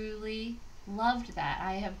truly loved that.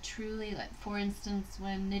 I have truly, for instance,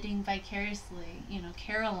 when knitting vicariously,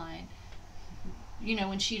 Caroline,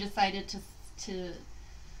 when she decided to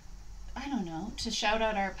I don't know, to shout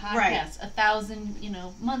out our podcast 1,000,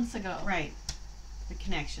 months ago. Right. The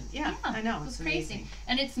connection. Yeah, I know. It was crazy. Amazing.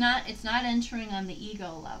 And it's not entering on the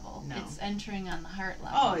ego level. No. It's entering on the heart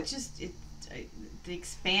level. Oh, the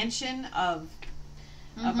expansion of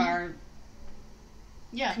our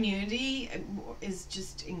community is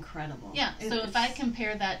just incredible. Yeah. So if I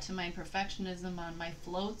compare that to my perfectionism on my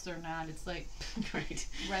floats or not, it's like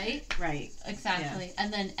right, exactly. Yeah.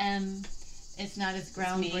 And then M, it's not as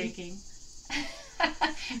groundbreaking.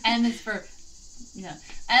 M is for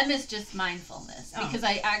M is just mindfulness, because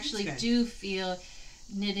I actually do feel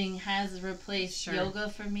knitting has replaced yoga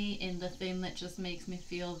for me in the thing that just makes me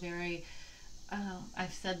feel very.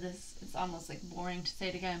 I've said this, it's almost like boring to say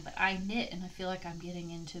it again, but I knit and I feel like I'm getting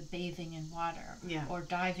into bathing in water or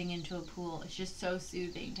diving into a pool. It's just so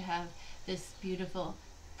soothing to have this beautiful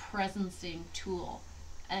presencing tool.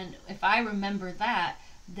 And if I remember that,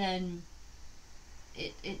 then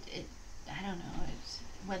it I don't know,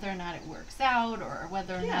 whether or not it works out or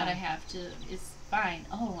whether or not I have to, is fine.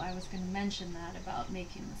 Oh, I was going to mention that about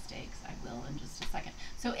making mistakes. I will in just a second.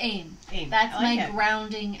 So AIM. That's my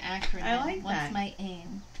grounding acronym. I like that. What's my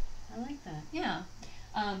AIM? I like that. Yeah.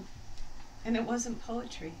 And it wasn't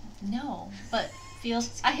poetry. No, but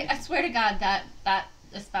feels. I swear to God that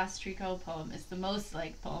Espace Tricot poem is the most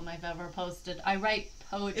liked poem I've ever posted. I write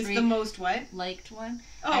poetry. It's the most what? Liked one.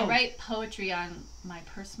 Oh. I write poetry on my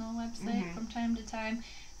personal website from time to time.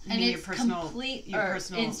 And it's your personal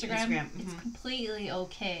Instagram. It's completely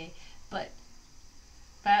okay, but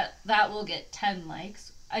that will get 10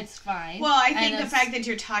 likes. It's fine. Well, I think the fact that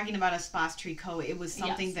you're talking about Espace Tricot, it was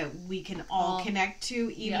something that we can all connect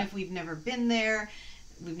to, even if we've never been there,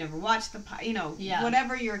 we've never watched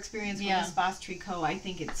whatever your experience with Espace Tricot. I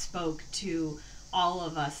think it spoke to all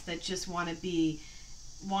of us that just want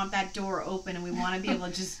that door open, and we want to be able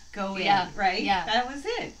to just go in, right? Yeah, that was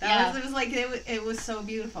it. It was like it was so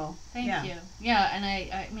beautiful. Thank you. Yeah, and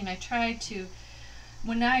I mean, I try to,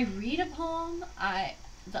 when I read a poem,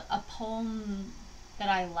 a poem that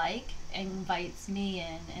I like invites me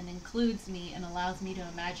in and includes me and allows me to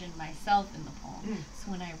imagine myself in the poem.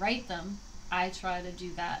 So when I write them, I try to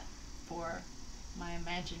do that for my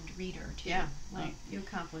imagined reader too. Yeah, like you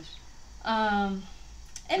accomplished.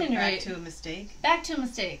 Back to a mistake. Back to a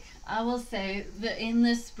mistake. I will say that in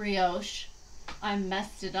this brioche, I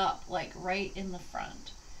messed it up, like right in the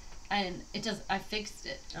front, and I fixed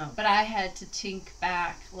it. But I had to tink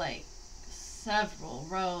back like several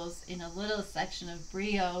rows in a little section of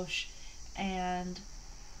brioche, and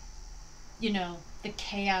the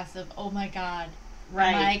chaos of, oh my God,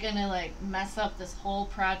 am I gonna like mess up this whole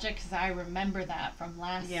project? Because I remember that from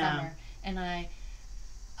last summer, and I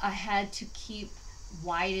had to keep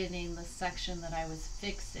widening the section that I was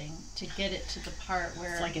fixing to get it to the part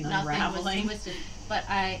where it's like an nothing unraveling. was twisted. But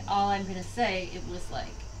all I'm gonna say, it was like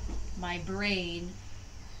my brain.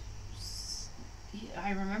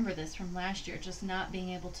 I remember this from last year, just not being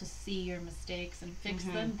able to see your mistakes and fix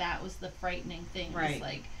them. That was the frightening thing. Right. It was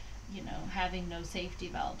like, having no safety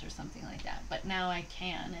belt or something like that. But now I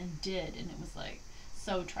can and did, and it was like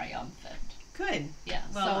so triumphant. Good. Yeah.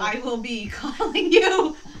 Well, so I will be calling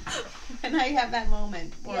you when I have that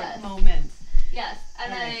moment or moments. Yes,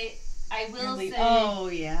 and I will say. Oh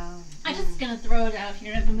yeah. I'm just gonna throw it out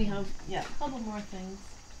here, and then we have a couple more things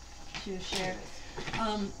to share.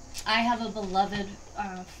 I have a beloved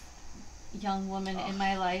young woman in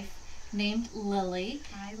my life named Lily.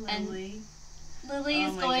 Hi, Lily. And Lily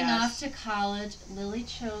is going off to college. Lily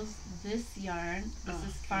chose this yarn. This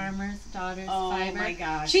is Farmer's Daughter's Fibre. Oh my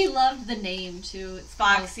gosh. She loved the name too. It's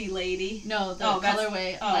Foxy Lady. No, the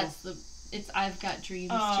colorway. It's I've Got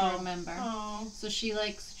Dreams to Remember. So she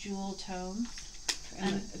likes jewel tones.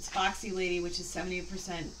 And it's Foxy Lady, which is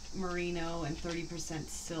 70% merino and 30%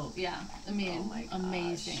 silk. Yeah, I mean,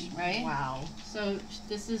 amazing, right? Wow. So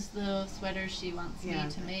this is the sweater she wants me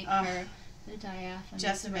to make her. The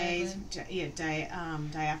Diaphanous Raglan.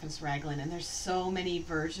 Diaphanous Raglan, and there's so many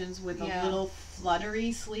versions with a little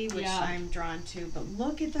fluttery sleeve, which I'm drawn to. But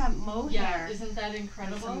look at that mohair. Yeah, isn't that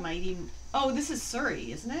incredible? That's a mighty. Oh, this is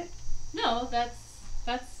Surrey, isn't it? No, that's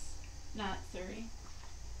not Surrey.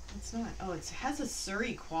 It's not. Oh, it has a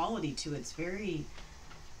Surrey quality to it. It's very.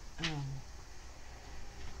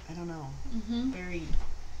 I don't know. Very.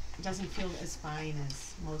 It doesn't feel as fine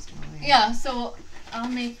as most mohair. Yeah, so I'll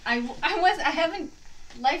make. I haven't.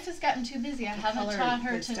 Life has gotten too busy. I haven't taught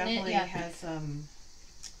her to knit yet. It has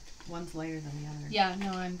one's lighter than the other. Yeah,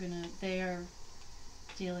 no, I'm gonna. They are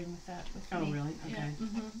dealing with that with me. Oh, really? Okay.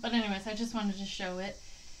 Yeah. But anyways, I just wanted to show it.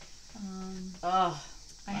 I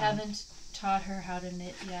haven't taught her how to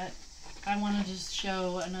knit yet. I want to just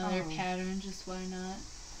show another pattern. Just why not?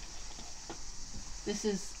 This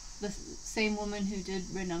is the same woman who did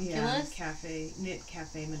Ranunculus. Yeah, Knit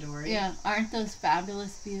Cafe Midori. Yeah, aren't those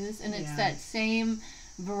fabulous views? And it's that same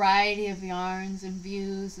variety of yarns and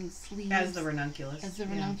views and sleeves. As the ranunculus. As the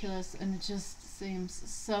ranunculus, and it just seems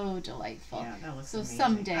so delightful. Yeah, that looks so amazing.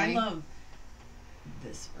 Someday. I love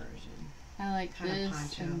this version. I like kind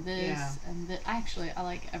this and this and this. Actually, I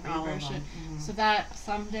like every all version. Mm-hmm. So that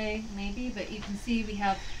someday, maybe, but you can see we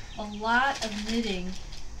have a lot of knitting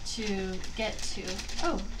to get to.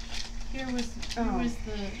 Oh, here was the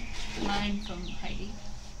mine from Heidi.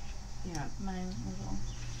 Yeah. Mine little.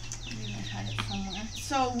 Maybe I had it somewhere.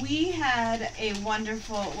 So we had a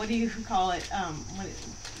wonderful, what do you call it?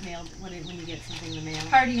 When you get something in the mail?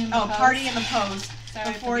 Party in the post. Party in the post.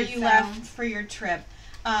 Sorry before you left for your trip.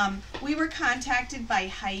 We were contacted by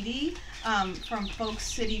Heidi from Folk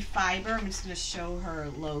City Fibre. I'm just going to show her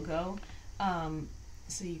logo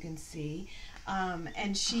so you can see.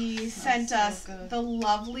 And she sent us the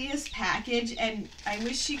loveliest package, and I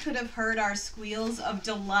wish she could have heard our squeals of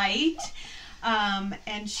delight.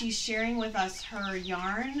 And she's sharing with us her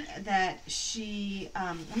yarn that she.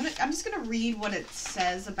 I'm just gonna read what it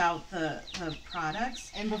says about the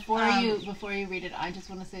products. And before you read it, I just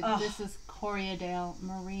want to say that this is Corriedale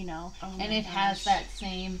Merino, and it has that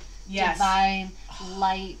same divine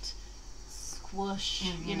light swoosh.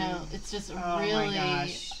 Mm-hmm. You know, it's just oh really. My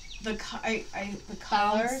gosh. The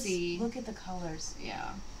colors. Bouncy. Look at the colors.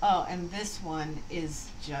 Yeah. Oh, and this one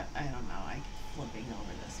is just. I don't know. I'm flipping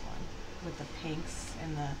over this one. With the pinks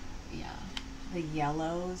and the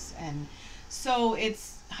yellows, and so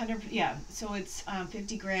it's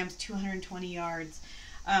 50 grams, 220 yards.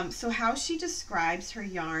 So how she describes her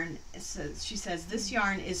yarn, she says this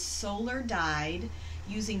yarn is solar dyed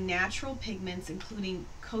using natural pigments including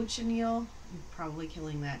cochineal, I'm probably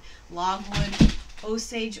killing that, logwood,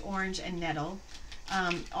 osage orange, and nettle.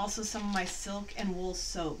 Also some of my silk and wool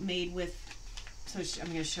soap made with. So I'm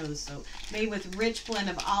going to show the soap. Made with rich blend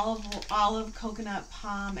of olive, coconut,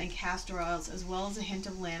 palm, and castor oils, as well as a hint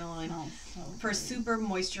of lanolin for super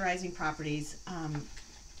moisturizing properties. And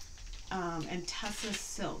Tussa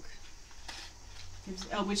silk,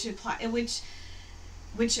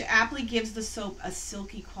 which aptly gives the soap a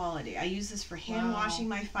silky quality. I use this for hand washing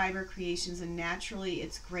my fiber creations, and naturally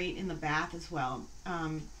it's great in the bath as well.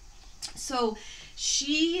 So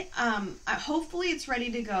she, hopefully it's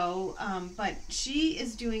ready to go, but she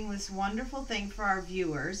is doing this wonderful thing for our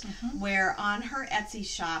viewers, where on her Etsy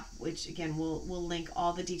shop, which again we'll link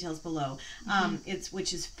all the details below,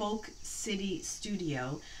 which is Folk City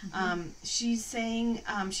Studio. She's saying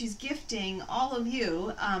she's gifting all of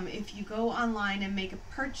you, if you go online and make a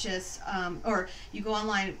purchase, or you go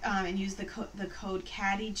online and use the code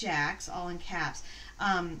Cady Jax, all in caps.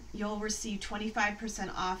 You'll receive 25%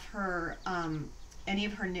 off her any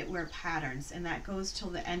of her knitwear patterns, and that goes till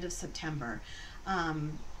the end of September.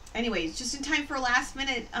 Anyway, it's just in time for last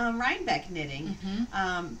minute Rhinebeck knitting.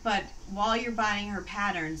 But while you're buying her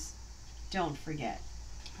patterns, don't forget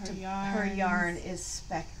her yarn is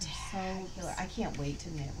spectacular. I can't wait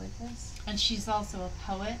to knit with this. And she's also a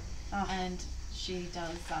poet, and she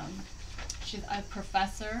does. She's a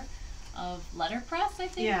professor of letterpress, I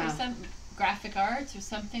think, or some graphic arts or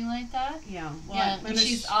something like that. And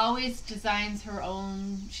she's always designs her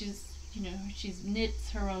own. She's knits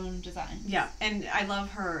her own design. Yeah, and I love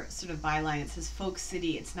her sort of byline. It says Folk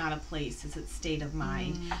City, it's not a place, it's its state of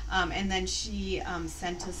mind. And then she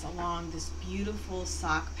sent us along this beautiful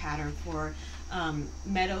sock pattern for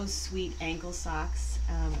Meadow's Sweet Ankle Socks.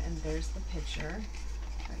 And there's the picture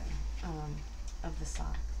of the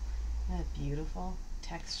sock. Isn't that beautiful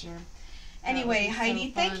texture? Anyway, Heidi,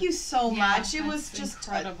 thank you so much. It was just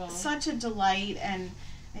such a delight, and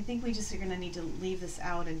I think we just are going to need to leave this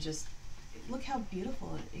out and just look how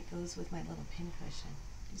beautiful it goes with my little pin cushion.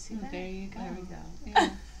 Do you see that? There you go. There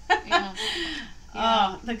we go.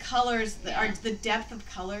 Oh, the colors, the depth of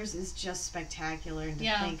colors is just spectacular, and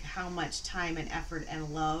to think how much time and effort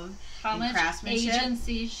and love and craftsmanship. How much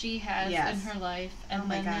agency she has in her life,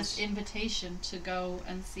 and then this invitation to go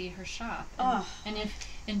and see her shop. And,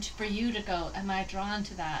 and for you to go, am I drawn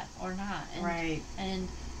to that or not? And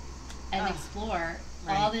explore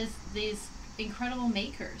all these incredible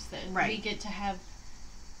makers that we get to have,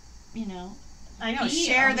 I know,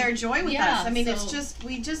 share their joy with us. I mean, it's just,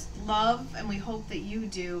 we just love, and we hope that you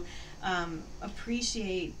do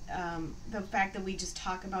appreciate the fact that we just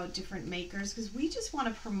talk about different makers, because we just want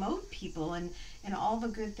to promote people and all the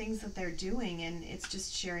good things that they're doing, and it's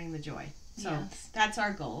just sharing the joy. So that's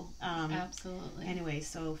our goal. Absolutely. Anyway,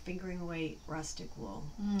 so fingering away rustic wool.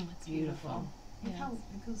 It's beautiful. Look how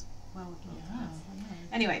it goes well with both of us.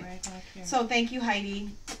 Anyway, so thank you, Heidi.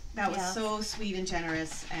 That was so sweet and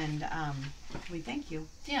generous, and we thank you.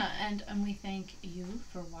 Yeah, and we thank you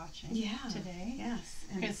for watching today. Yes,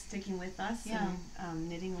 and sticking with us and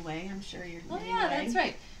knitting away. I'm sure you're knitting away. That's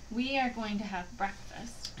right. We are going to have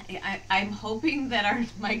breakfast. I'm hoping that our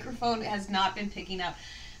microphone has not been picking up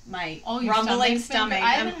my rumbling stomach.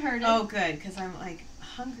 I haven't heard it. Oh, good, because I'm like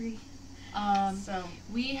hungry. So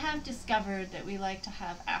we have discovered that we like to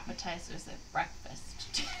have appetizers at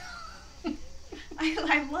breakfast.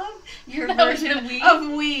 I love your version of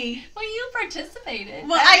we. Well, you participated.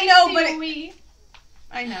 Well, I know, but we.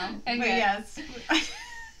 I know, okay. But yes.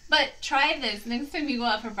 But try this. Next time you go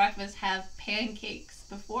out for breakfast, have pancakes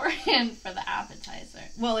beforehand for the appetizer.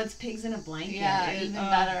 Well, it's pigs in a blanket. Yeah, even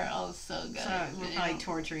better. Oh, so good. So we're probably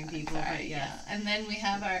torturing people, but yeah. And then we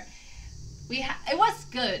have our... it was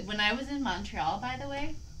good. When I was in Montreal, by the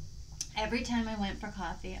way, every time I went for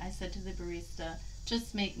coffee, I said to the barista,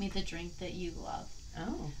 just make me the drink that you love.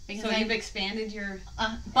 Oh. Because so you've expanded your...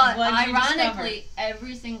 but ironically,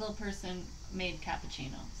 every single person made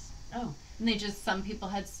cappuccinos. Oh. And some people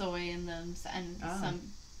had soy in them, and some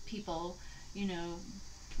people,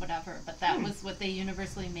 whatever. But that was what they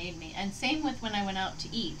universally made me. And same with when I went out to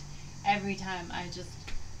eat. Every time I just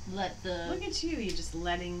let the... Look at you, you're just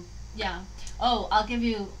letting... Yeah. Oh, I'll give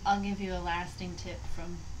you a lasting tip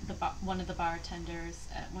from one of the bartenders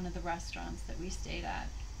at one of the restaurants that we stayed at.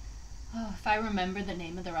 Oh, if I remember the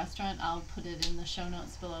name of the restaurant, I'll put it in the show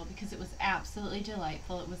notes below because it was absolutely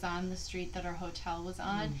delightful. It was on the street that our hotel was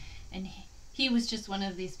on, and he was just one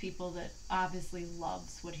of these people that obviously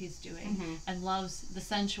loves what he's doing and loves the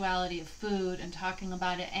sensuality of food and talking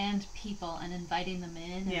about it and people and inviting them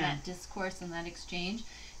in and that discourse and that exchange.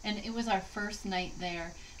 And it was our first night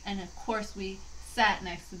there. And of course we sat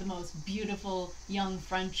next to the most beautiful young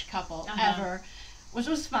French couple ever, which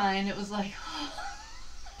was fine. It was like,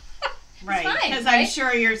 right, because I'm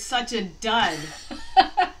sure you're such a dud.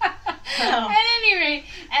 At any rate,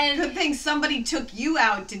 and good thing somebody took you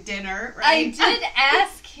out to dinner, right? I did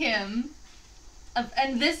ask him,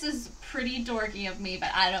 and this is pretty dorky of me, but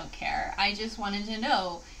I don't care. I just wanted to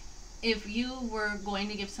know if you were going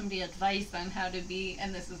to give somebody advice on how to be,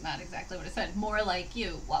 and this is not exactly what it said, more like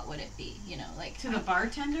you, what would it be? Like to the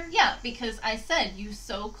bartender? Yeah, because I said you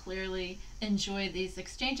so clearly enjoy these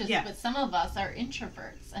exchanges, but some of us are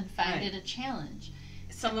introverts and find it a challenge.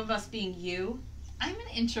 Some of us being you. I'm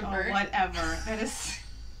an introvert. Oh, whatever. That is.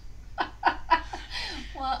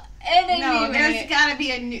 Well, anyway, there's got to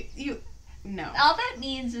be a new. No. All that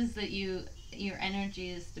means is that your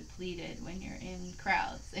energy is depleted when you're in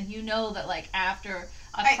crowds, and that like after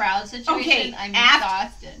a crowd situation, I'm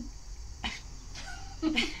exhausted.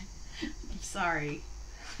 I'm sorry.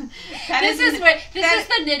 This is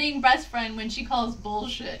the knitting best friend when she calls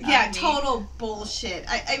bullshit. Yeah, total bullshit.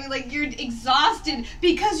 I mean, like, you're exhausted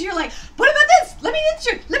because you're like, what about this? Let me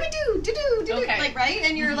answer. Let me do. Like, right?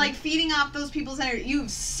 And you're like feeding off those people's energy. You've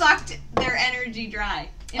sucked their energy dry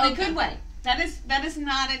in a good way. That is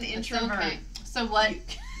not an introvert. Okay. So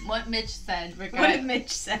what Mitch said. What did Mitch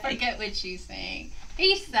say? Forget what she's saying.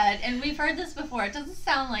 He said, and we've heard this before. It doesn't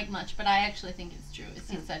sound like much, but I actually think it's true.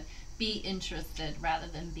 He said, be interested rather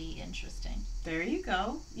than be interesting. There you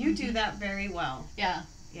go. You do that very well. Yeah.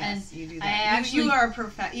 Yes, and you do that.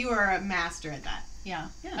 You are a master at that. Yeah.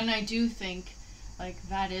 And I do think like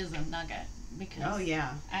that is a nugget because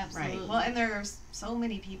absolutely. Right. Well, and there are so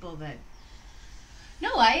many people that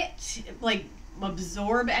like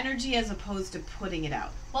absorb energy as opposed to putting it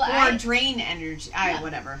out. Well, or drain energy.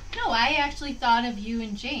 Whatever. No, I actually thought of you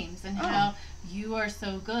and James and how you are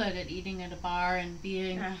so good at eating at a bar and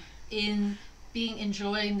being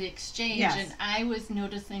enjoying the exchange, and I was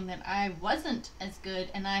noticing that I wasn't as good,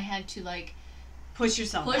 and I had to like push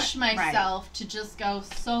myself to just go,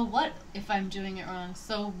 so what if I'm doing it wrong?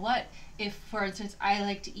 So what if, for instance, I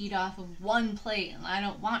like to eat off of one plate and I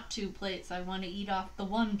don't want 2 plates, I want to eat off the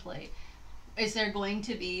 1 plate? Is there going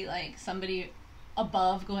to be like somebody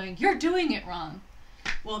above going, you're doing it wrong?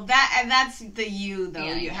 Well, that's the you though.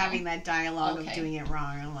 Yeah, you're having that dialogue of doing it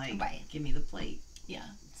wrong. I'm like, give me the plate. Yeah.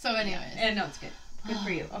 So anyways. And no, it's good. Good for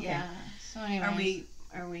you. Okay. Yeah. So anyways.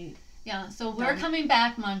 Are we? Yeah. So we're coming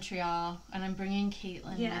back Montreal, and I'm bringing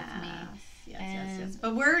Caitlin with me. Yes.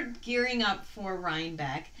 But we're gearing up for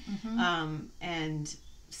Rhinebeck, and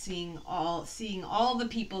seeing all the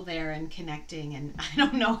people there and connecting. And I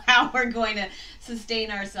don't know how we're going to sustain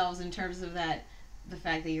ourselves in terms of the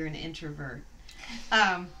fact that you're an introvert.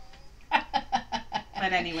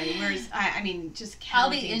 But anyway, I mean, just I'll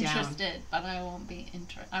be counting down. interested, but I won't be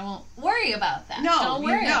I won't worry about that. No, don't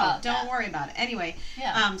worry about don't that. worry about it. Anyway,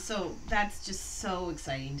 Yeah. So that's just so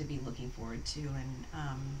exciting to be looking forward to,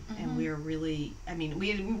 and we're really, I mean,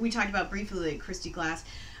 we talked about briefly Christy Glass,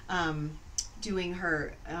 doing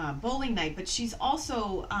her bowling night, but she's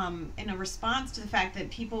also in a response to the fact that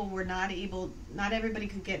people were not everybody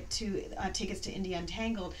could get to tickets to India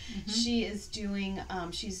Untangled. She is doing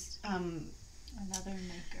Another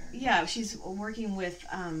maker. Yeah, she's working with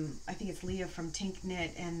I think it's Leah from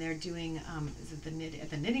Caitlinknit, and they're doing is it at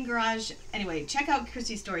the Knitting Garage? Anyway, check out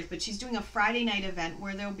Christy's stories. But she's doing a Friday night event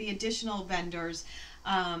where there'll be additional vendors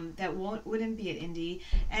that wouldn't be at Indy,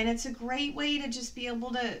 and it's a great way to just be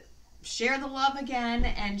able to share the love again.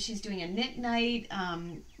 And she's doing a knit night.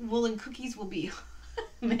 Woolen Cookies will be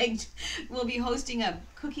Meg will be hosting a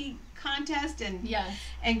cookie contest,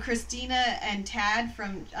 and Christina and Tad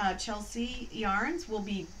from Chelsea Yarns will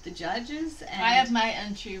be the judges. And I have my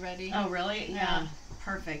entry ready. Oh, really? Yeah.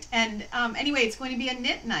 Perfect. And anyway, it's going to be a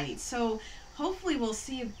knit night, so hopefully we'll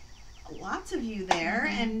see lots of you there.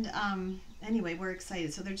 And anyway, we're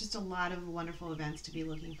excited. So there's just a lot of wonderful events to be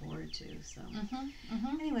looking forward to. So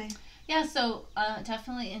anyway, yeah. So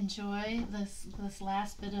definitely enjoy this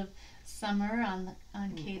last bit of summer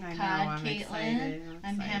on Cape Cod, Caitlin.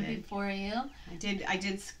 I'm happy for you. I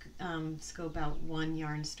did scope out one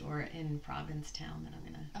yarn store in Provincetown that I'm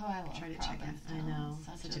gonna try to check out. I know,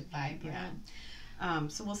 such a vibrant. Yeah.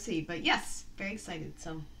 So we'll see, but yes, very excited.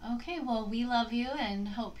 So okay, well, we love you and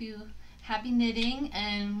hope you happy knitting,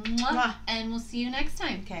 and we'll see you next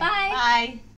time. Okay. Bye. Bye.